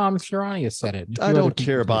Shams Charania has said it. I don't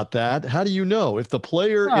care about that. How do you know? If the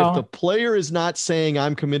player is not saying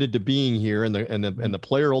I'm committed to being here, and the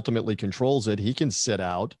player ultimately controls it, he can sit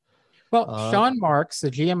out. Well, Sean Marks,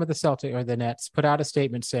 the GM of the Celtics or the Nets, put out a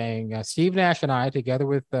statement saying, Steve Nash and I, together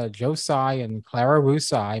with Joe Tsai and Clara Wu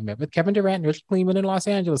Tsai, met with Kevin Durant and Rich Kleiman in Los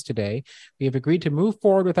Angeles today. We have agreed to move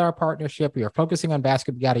forward with our partnership. We are focusing on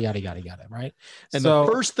basketball, yada, yada, yada, yada, right? And the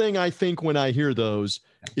first thing I think when I hear those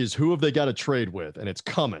is, who have they got to trade with? And it's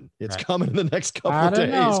coming. It's coming in the next couple of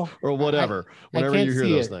days or whatever, whenever you hear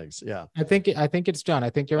those things. Yeah. I think it's done. I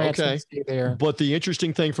think Durant's going to stay there. But the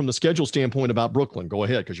interesting thing from the schedule standpoint about Brooklyn, go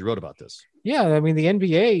ahead, because you wrote about this. Yeah, I mean, the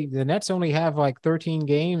NBA, the Nets only have like 13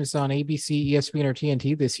 games on ABC, ESPN, or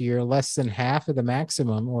TNT this year, less than half of the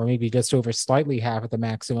maximum, or maybe just over slightly half of the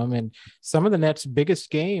maximum. And some of the Nets' biggest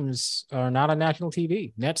games are not on national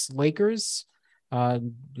TV. Nets Lakers,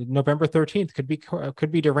 November 13th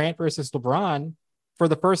could be Durant versus LeBron for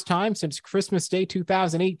the first time since Christmas Day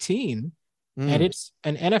 2018. And it's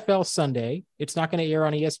an NFL Sunday. It's not going to air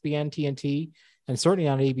on ESPN, TNT, and certainly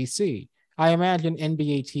on ABC. I imagine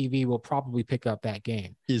NBA TV will probably pick up that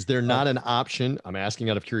game. Is there not an option, I'm asking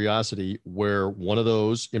out of curiosity, where one of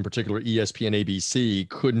those, in particular ESPN, ABC,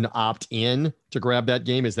 couldn't opt in to grab that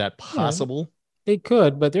game? Is that possible? They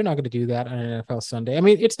could, but they're not going to do that on an NFL Sunday. I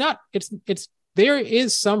mean, there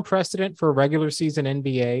is some precedent for regular season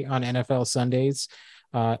NBA on NFL Sundays.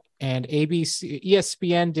 And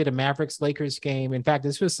ESPN did a Mavericks Lakers game. In fact,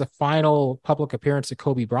 this was the final public appearance of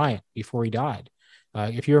Kobe Bryant before he died.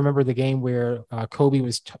 If you remember the game where Kobe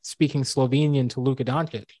was speaking Slovenian to Luka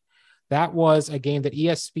Doncic, that was a game that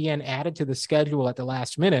ESPN added to the schedule at the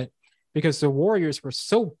last minute because the Warriors were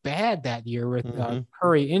so bad that year with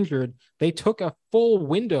Curry injured. They took a full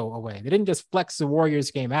window away. They didn't just flex the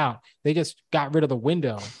Warriors game out. They just got rid of the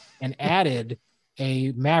window and added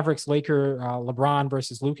a Mavericks Laker LeBron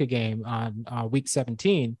versus Luka game on week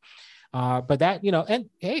 17. But that, and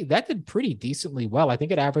hey, that did pretty decently well. I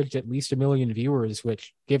think it averaged at least 1 million viewers,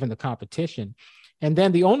 which given the competition. And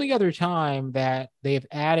then the only other time that they've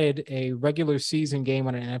added a regular season game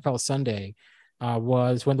on an NFL Sunday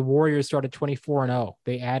was when the Warriors started 24-0.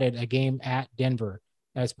 They added a game at Denver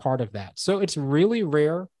as part of that. So it's really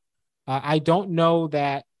rare. I don't know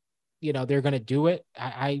that, they're going to do it.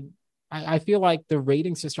 I feel like the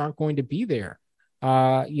ratings just aren't going to be there.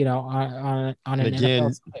 On an again,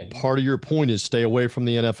 NFL Sunday. Part of your point is stay away from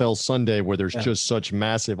the NFL Sunday where there's just such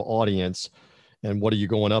massive audience. And what are you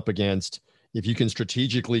going up against? If you can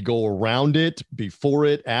strategically go around it, before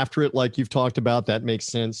it, after it, like you've talked about, that makes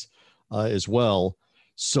sense as well.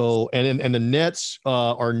 So, and the Nets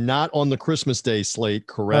are not on the Christmas Day slate,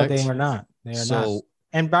 correct? No, they are not. They are not. So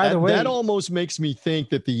And by the way, that almost makes me think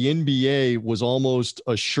that the NBA was almost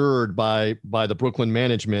assured by the Brooklyn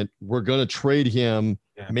management, we're going to trade him,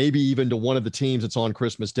 maybe even to one of the teams that's on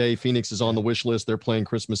Christmas Day. Phoenix is on the wish list. They're playing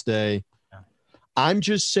Christmas Day. Yeah. I'm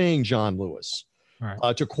just saying, John Lewis,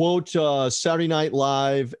 to quote Saturday Night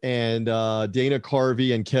Live and Dana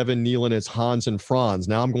Carvey and Kevin Nealon as Hans and Franz.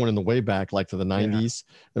 Now I'm going in the way back, like to the 90s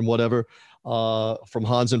and whatever. From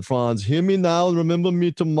Hans and Franz, hear me now, remember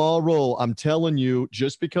me tomorrow. I'm telling you,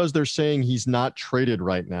 just because they're saying he's not traded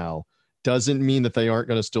right now doesn't mean that they aren't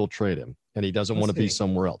going to still trade him, and he doesn't want to be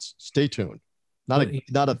somewhere else. Stay tuned. Not a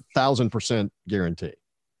 1,000% guarantee.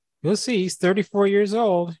 You'll see. He's 34 years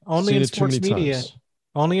old. Only in sports media. Times.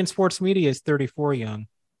 Only in sports media is 34 young.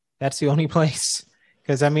 That's the only place.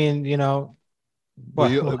 Because I mean,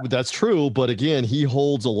 that's true, but again, he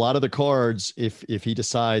holds a lot of the cards if he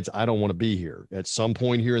decides I don't want to be here at some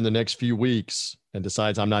point here in the next few weeks and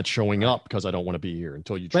decides I'm not showing up because I don't want to be here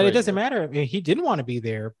until you trade. But it doesn't matter. I mean, he didn't want to be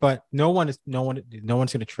there, but no one's going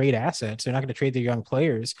to trade assets. They're not going to trade their young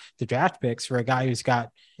players, the draft picks for a guy who's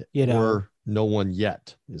got, or no one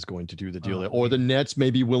yet is going to do the deal, or the Nets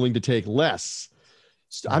may be willing to take less.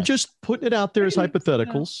 Right. I'm just putting it out there as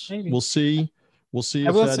hypotheticals. We'll see. We'll see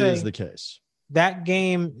if that is the case. That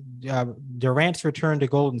game, Durant's return to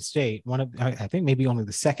Golden State, I think maybe only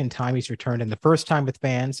the second time he's returned, and the first time with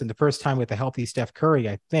fans and the first time with a healthy Steph Curry,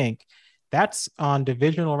 I think that's on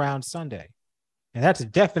divisional round Sunday. And that's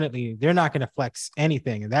definitely, they're not going to flex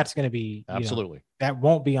anything. And that's going to be, absolutely, that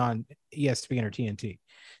won't be on ESPN or TNT.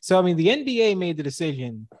 So, I mean, the NBA made the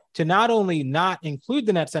decision to not only not include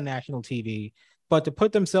the Nets on national TV, but to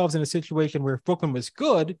put themselves in a situation where Brooklyn was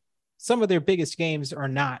good. Some of their biggest games are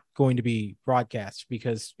not going to be broadcast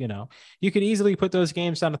because, you could easily put those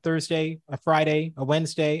games on a Thursday, a Friday, a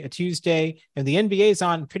Wednesday, a Tuesday, and the NBA is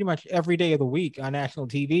on pretty much every day of the week on national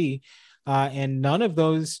TV. And none of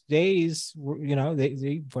those days,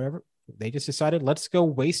 they just decided, let's go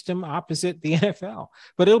waste them opposite the NFL.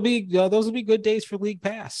 But it'll be, those will be good days for League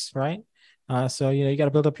Pass, right? So, you got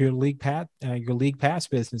to build up your League Pass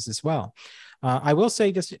business as well. I will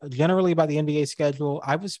say just generally about the NBA schedule,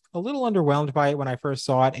 I was a little underwhelmed by it when I first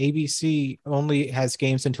saw it. ABC only has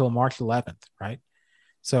games until March 11th, right?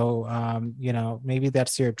 So, maybe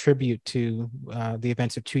that's their tribute to the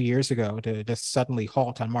events of 2 years ago to just suddenly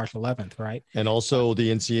halt on March 11th, right? And also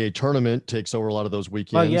the NCAA tournament takes over a lot of those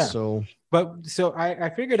weekends. So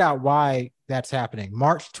I figured out why that's happening.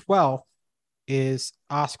 March 12th is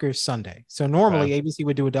Oscars Sunday. So normally ABC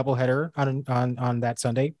would do a doubleheader on that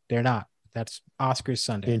Sunday. They're not. That's Oscars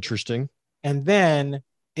Sunday. Interesting. And then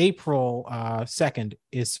April 2nd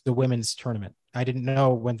is the women's tournament. I didn't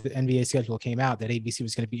know when the NBA schedule came out that ABC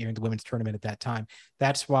was going to be airing the women's tournament at that time.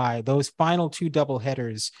 That's why those final two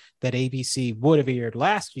doubleheaders that ABC would have aired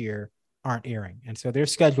last year aren't airing. And so their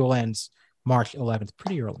schedule ends March 11th,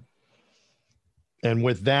 pretty early. And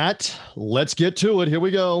with that, let's get to it. Here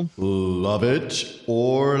we go. Love it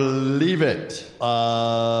or leave it.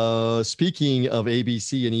 Speaking of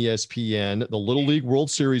ABC and ESPN, the Little League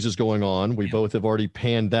World Series is going on. We both have already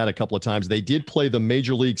panned that a couple of times. They did play the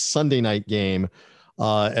Major League Sunday night game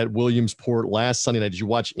at Williamsport last Sunday night. Did you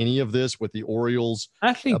watch any of this with the Orioles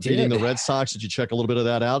beating the Red Sox? Did you check a little bit of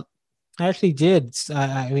that out? I actually did.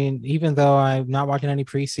 I mean, even though I'm not watching any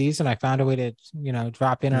preseason, I found a way to,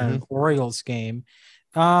 drop in on an Orioles game.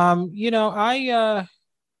 I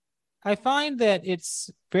find that it's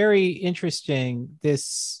very interesting,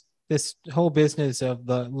 this whole business of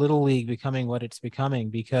the Little League becoming what it's becoming,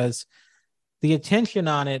 because the attention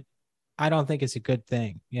on it, I don't think is a good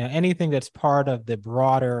thing. Anything that's part of the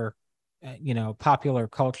broader, popular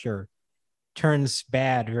culture turns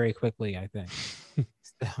bad very quickly, I think.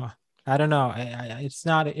 So, I don't know. It's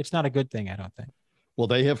not a good thing, I don't think. Well,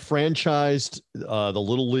 they have franchised the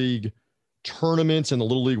Little League tournaments and the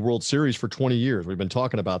Little League World Series for 20 years. We've been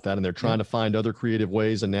talking about that, and they're trying to find other creative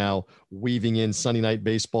ways, and now weaving in Sunday Night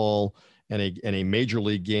Baseball and a major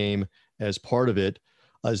league game as part of it.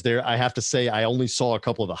 I have to say, I only saw a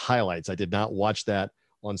couple of the highlights. I did not watch that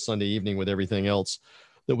on Sunday evening with everything else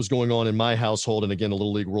that was going on in my household. And again, the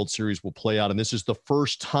Little League World Series will play out. And this is the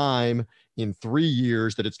first time in 3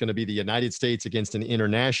 years that it's going to be the United States against an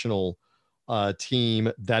international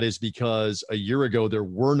team. That is because a year ago, there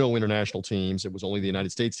were no international teams. It was only the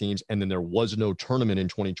United States teams. And then there was no tournament in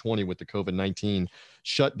 2020 with the COVID-19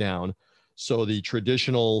 shutdown. So the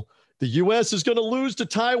U.S. is going to lose to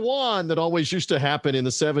Taiwan that always used to happen in the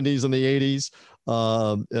 70s and the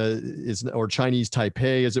 80s, or Chinese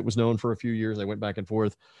Taipei, as it was known for a few years. I went back and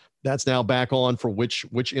forth. That's now back on for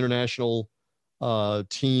which international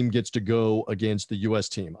team gets to go against the U.S.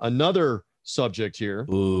 team. Another subject here.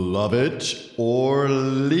 Love it or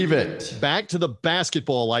leave it. Back to the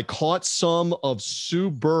basketball. I caught some of Sue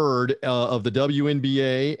Bird of the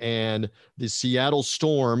WNBA and the Seattle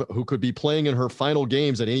Storm, who could be playing in her final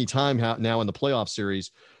games at any time now in the playoff series.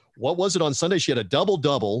 What was it on Sunday? She had a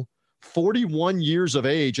double-double, 41 years of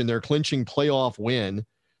age, in their clinching playoff win.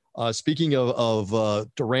 Speaking of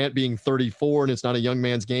Durant being 34 and it's not a young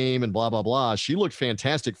man's game and blah, blah, blah, she looked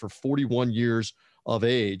fantastic for 41 years of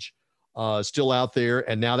age. Still out there.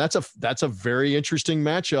 And now that's a very interesting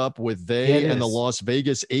matchup with and the Las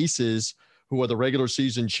Vegas Aces, who are the regular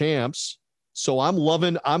season champs. So I'm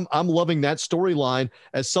loving that storyline.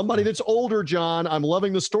 As somebody that's older, John, I'm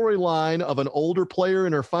loving the storyline of an older player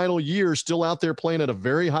in her final year still out there playing at a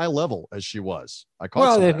very high level as she was.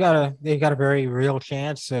 They've got a very real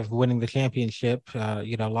chance of winning the championship.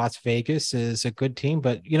 Las Vegas is a good team,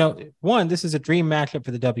 but this is a dream matchup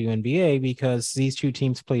for the WNBA because these two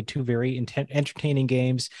teams played two very entertaining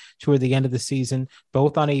games toward the end of the season,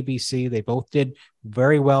 both on ABC. They both did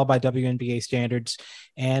very well by WNBA standards.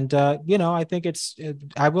 And, I think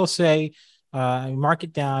I will say, mark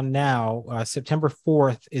it down now. September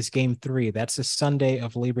 4th is game 3. That's the Sunday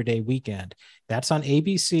of Labor Day weekend. That's on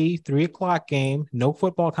ABC, 3:00 game, no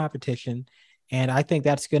football competition. And I think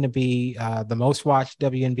that's going to be the most watched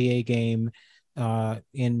WNBA game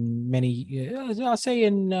in many, I'll say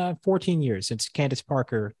in 14 years since Candace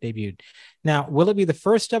Parker debuted. Now, will it be the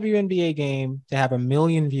first WNBA game to have 1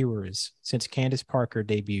 million viewers since Candace Parker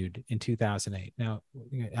debuted in 2008? Now,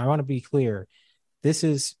 I want to be clear.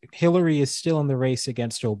 Hillary is still in the race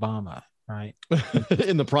against Obama, right?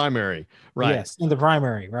 In the primary, right? Yes, in the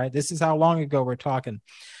primary, right? This is how long ago we're talking.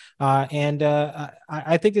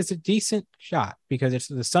 I think it's a decent shot because it's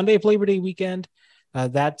the Sunday of Labor Day weekend.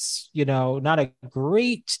 That's, not a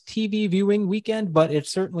great TV viewing weekend, but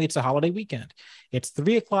it's a holiday weekend. It's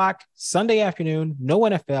 3:00 Sunday afternoon, no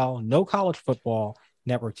NFL, no college football,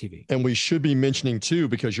 network TV. And we should be mentioning too,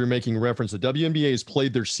 because you're making reference, the WNBA has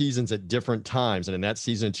played their seasons at different times. And in that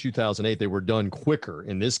season in 2008, they were done quicker.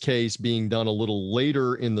 In this case, being done a little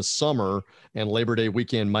later in the summer, and Labor Day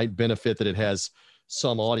weekend might benefit that it has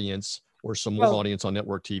some audience or some more audience on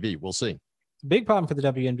network TV. We'll see. The big problem for the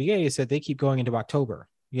WNBA is that they keep going into October.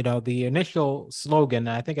 The initial slogan,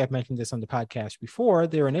 I think I've mentioned this on the podcast before,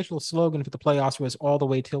 their initial slogan for the playoffs was all the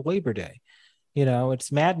way till Labor Day.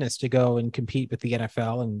 It's madness to go and compete with the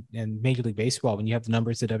NFL and Major League Baseball when you have the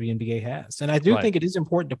numbers the WNBA has. And I do think it is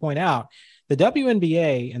important to point out the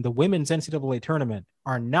WNBA and the women's NCAA tournament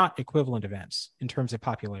are not equivalent events in terms of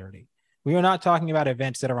popularity. We are not talking about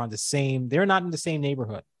events that are they're not in the same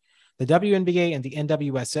neighborhood. The WNBA and the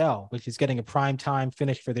NWSL, which is getting a prime time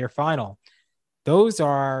finish for their final, those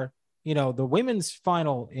are, the women's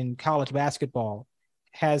final in college basketball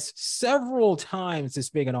has several times this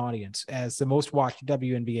big an audience as the most watched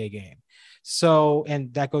WNBA game. So,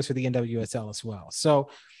 and that goes for the NWSL as well. So,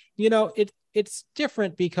 it's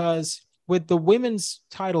different because with the women's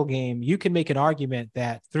title game, you can make an argument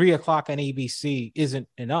that 3:00 on ABC isn't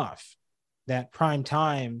enough. That prime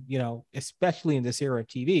time, especially in this era of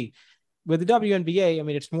TV. With the WNBA,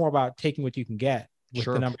 it's more about taking what you can get with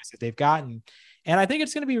the numbers that they've gotten. And I think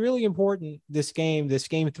it's going to be really important, this game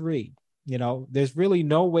 3. There's really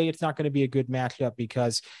no way it's not going to be a good matchup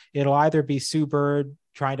because it'll either be Sue Bird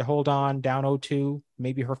trying to hold on down 0-2,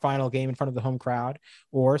 maybe her final game in front of the home crowd,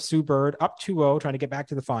 or Sue Bird up 2-0 trying to get back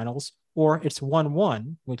to the finals, or it's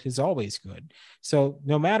 1-1, which is always good. So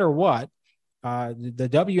no matter what, the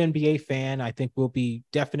WNBA fan, I think, will be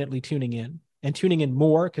definitely tuning in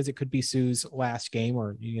more because it could be Sue's last game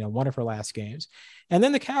or, one of her last games. And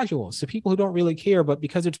then the casuals, the people who don't really care, but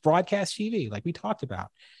because it's broadcast TV, like we talked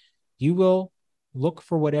about, you will look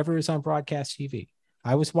for whatever is on broadcast TV.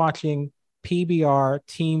 I was watching PBR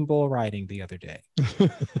team bull riding the other day.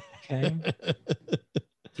 Okay.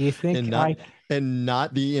 Do you think and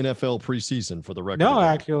not the NFL preseason, for the record? No,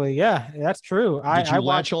 actually, yeah, that's true. Did you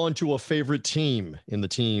latch on to a favorite team in the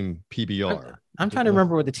team PBR? I'm trying to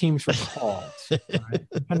remember what the teams were called. Right? I'm trying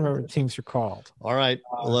to remember what the teams were called. All right,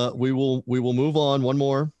 we will move on. One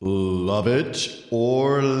more. Love it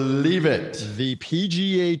or leave it. The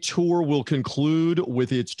PGA Tour will conclude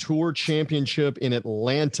with its Tour Championship in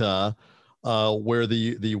Atlanta, where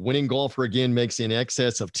the winning golfer again makes in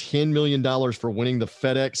excess of $10 million for winning the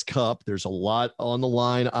FedEx Cup. There's a lot on the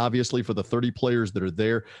line, obviously, for the 30 players that are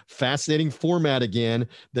there. Fascinating format again,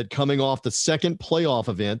 that coming off the second playoff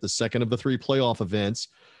event, the second of the 3 playoff events,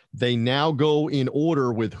 they now go in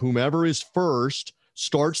order with whomever is first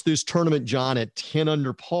starts this tournament, John, at 10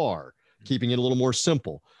 under par, keeping it a little more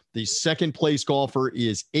simple. The second place golfer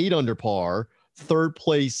is 8 under par. Third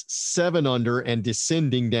place, 7 under, and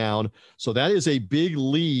descending down. So that is a big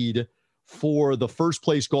lead for the first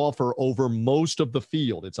place golfer over most of the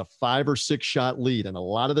field. It's a 5 or 6 shot lead. And a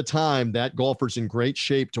lot of the time that golfer's in great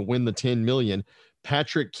shape to win the 10 million.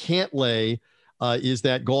 Patrick Cantlay is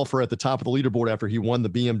that golfer at the top of the leaderboard after he won the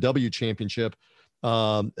BMW championship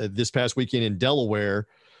this past weekend in Delaware.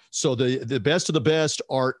 So the best of the best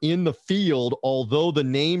are in the field, although the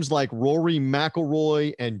names like Rory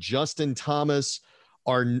McIlroy and Justin Thomas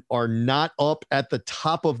are not up at the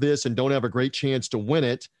top of this and don't have a great chance to win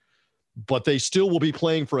it, but they still will be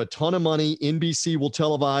playing for a ton of money. NBC will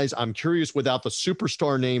televise. I'm curious, without the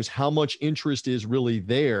superstar names, how much interest is really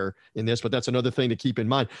there in this, but that's another thing to keep in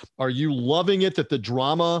mind. Are you loving it that the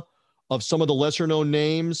drama of some of the lesser known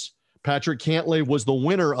names, Patrick Cantlay was the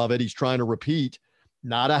winner of it. He's trying to repeat.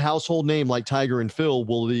 Not a household name like Tiger and Phil.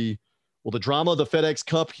 Will the drama of the FedEx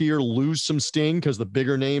Cup here lose some sting because the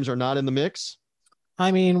bigger names are not in the mix?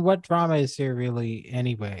 I mean, what drama is there really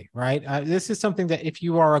anyway, right? This is something that if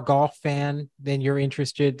you are a golf fan, then you're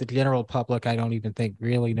interested. The general public, I don't even think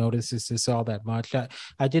really notices this all that much.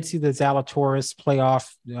 I did see the Zalatoris playoff,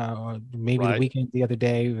 maybe the weekend the other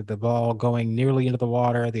day, with the ball going nearly into the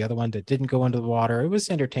water, the other one that didn't go into the water. It was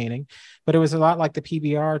entertaining, but it was a lot like the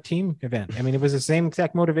PBR team event. I mean, it was the same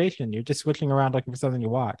exact motivation. You're just switching around looking for something to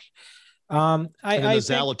watch. In the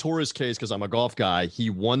Zalatoris case, because I'm a golf guy, he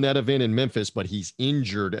won that event in Memphis, but he's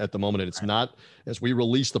injured at the moment. And it's not, as we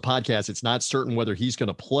release the podcast, it's not certain whether he's going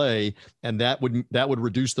to play. And that would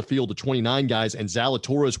reduce the field to 29 guys. And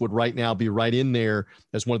Zalatoris would right now be right in there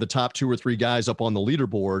as one of the top 2 or 3 guys up on the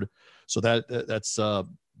leaderboard. So that's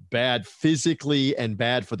bad physically and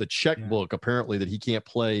bad for the checkbook, apparently, that he can't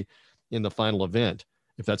play in the final event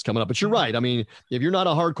if that's coming up. But you're right. I mean, if you're not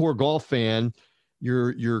a hardcore golf fan,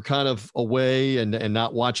 you're kind of away and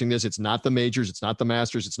not watching this. It's not the majors. It's not the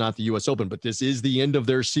Masters. It's not the U.S. Open, but this is the end of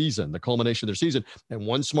their season, the culmination of their season. And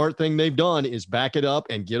one smart thing they've done is back it up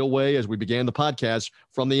and get away, as we began the podcast,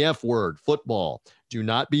 from the F word, football. Do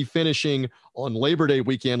not be finishing on Labor Day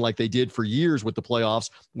weekend like they did for years with the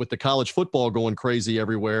playoffs, with the college football going crazy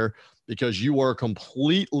everywhere, because you are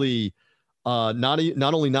completely not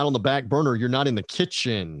only not on the back burner, you're not in the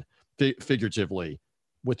kitchen, figuratively,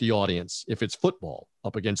 with the audience if it's football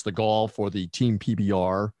up against the golf or the team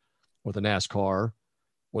PBR or the NASCAR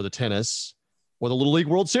or the tennis or the Little League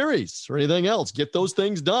World Series or anything else. Get those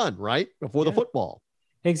things done right before the football.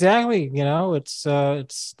 Exactly. You know, it's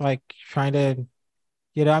like trying to,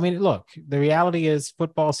 I mean, look, the reality is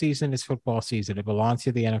football season is football season. It belongs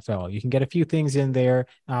to the NFL. You can get a few things in there,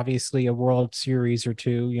 obviously a World Series or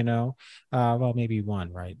 2, well, maybe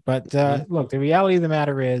 1, right? But look, the reality of the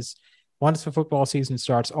matter is, once the football season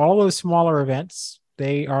starts, all those smaller events,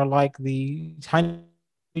 they are like the tiny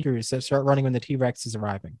creatures that start running when the T-Rex is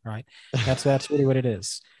arriving, right? That's really what it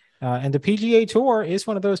is. And the PGA Tour is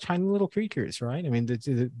one of those tiny little creatures, right? I mean, the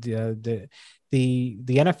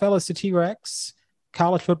NFL is the T-Rex,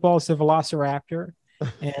 college football is the Velociraptor,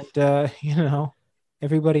 and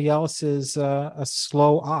everybody else is a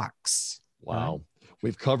slow ox. Wow, right?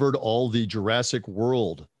 We've covered all the Jurassic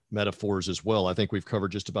World metaphors as well. I think we've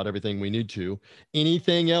covered just about everything we need to.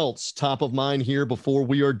 Anything else top of mind here before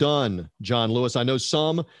we are done, John Lewis? I know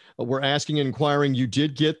some were asking and inquiring. You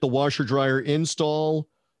did get the washer dryer install,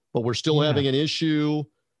 but we're still having an issue,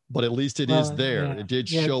 but at least it is there. It did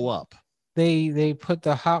show up. They put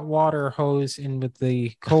the hot water hose in with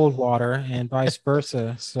the cold water and vice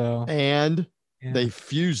versa. So they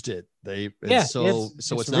fused it. So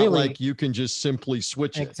it's not really, like you can just simply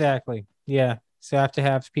switch it. Exactly. Yeah. So I have to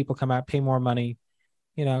have people come out, pay more money,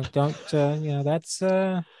 that's,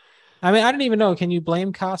 I mean, I don't even know. Can you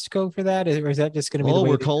blame Costco for that? Or is that just going to be the way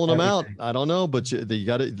we're calling them out? I don't know, but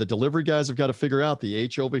the delivery guys have got to figure out the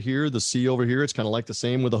H over here, the C over here. It's kind of like the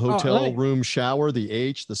same with a hotel room shower, the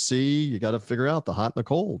H, the C, you got to figure out the hot and the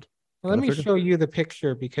cold. Well, let me show you the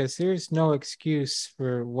picture because there's no excuse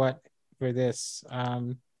for this.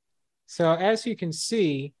 So as you can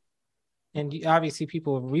see, and obviously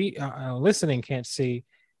people listening can't see,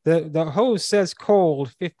 the hose says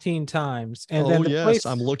cold 15 times. And then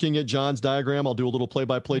I'm looking at John's diagram. I'll do a little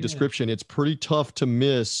play-by-play description. It's pretty tough to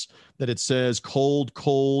miss that it says cold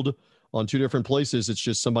on two different places. It's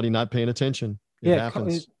just somebody not paying attention. It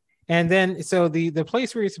happens. And then, so the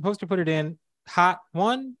place where you're supposed to put it in, hot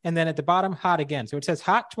one, and then at the bottom, hot again. So it says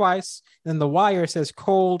hot twice, then the wire says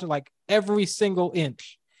cold like every single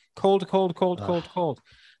inch. Cold.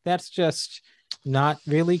 That's just not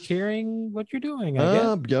really caring what you're doing, I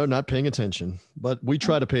guess. Yeah, not paying attention. But we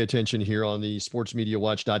try to pay attention here on the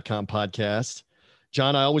sportsmediawatch.com podcast.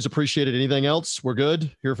 John, I always appreciate it. Anything else? We're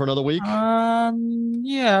good here for another week?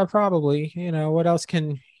 Yeah, probably. What else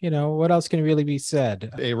can really be said?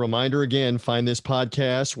 A reminder again, find this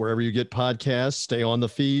podcast wherever you get podcasts. Stay on the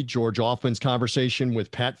feed. George Offman's conversation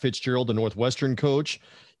with Pat Fitzgerald, the Northwestern coach,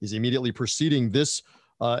 is immediately preceding this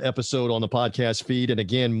episode on the podcast feed. And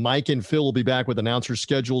again, Mike and Phil will be back with announcer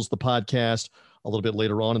schedules, the podcast a little bit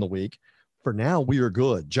later on in the week. For now, we are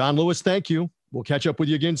good. John Lewis, thank you. We'll catch up with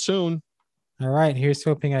you again soon. All right. Here's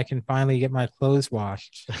hoping I can finally get my clothes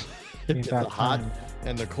washed. The hot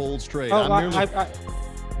and the cold straight. Go ahead.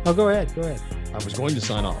 I was going to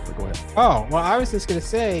sign off, but go ahead. Oh, well, I was just going to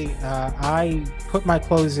say, I put my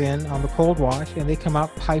clothes in on the cold wash and they come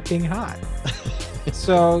out piping hot.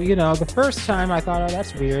 So, the first time I thought, oh,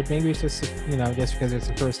 that's weird. Maybe it's just, just because it's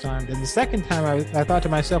the first time. Then the second time I thought to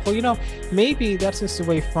myself, well, maybe that's just the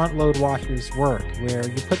way front load washers work, where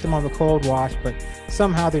you put them on the cold wash, but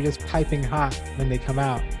somehow they're just piping hot when they come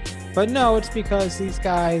out. But no, it's because these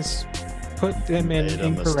guys put them in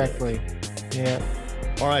incorrectly. Yeah.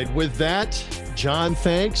 All right. With that, John,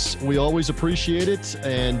 thanks. We always appreciate it.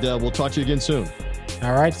 And we'll talk to you again soon.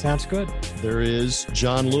 All right. Sounds good. There is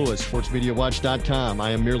John Lewis, sportsmediawatch.com. I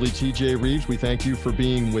am merely TJ Reeves. We thank you for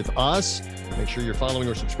being with us. Make sure you're following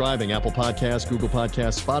or subscribing Apple Podcasts, Google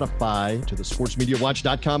Podcasts, Spotify to the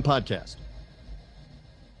sportsmediawatch.com podcast.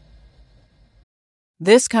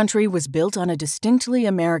 This country was built on a distinctly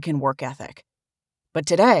American work ethic. But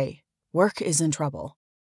today, work is in trouble.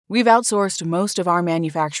 We've outsourced most of our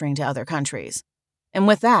manufacturing to other countries. And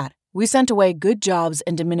with that, we sent away good jobs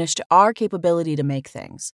and diminished our capability to make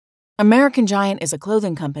things. American Giant is a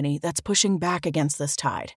clothing company that's pushing back against this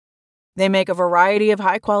tide. They make a variety of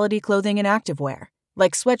high-quality clothing and activewear,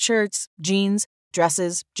 like sweatshirts, jeans,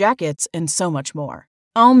 dresses, jackets, and so much more.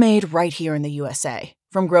 All made right here in the USA,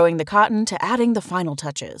 from growing the cotton to adding the final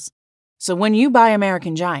touches. So when you buy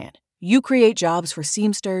American Giant, you create jobs for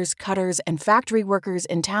seamsters, cutters, and factory workers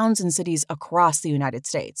in towns and cities across the United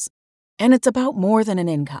States. And it's about more than an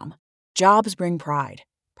income. Jobs bring pride,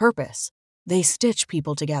 purpose. They stitch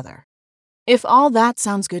people together. If all that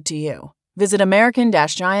sounds good to you, visit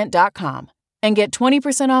American-Giant.com and get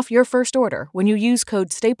 20% off your first order when you use code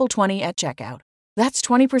STAPLE20 at checkout. That's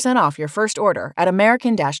 20% off your first order at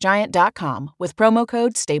American-Giant.com with promo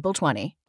code STAPLE20.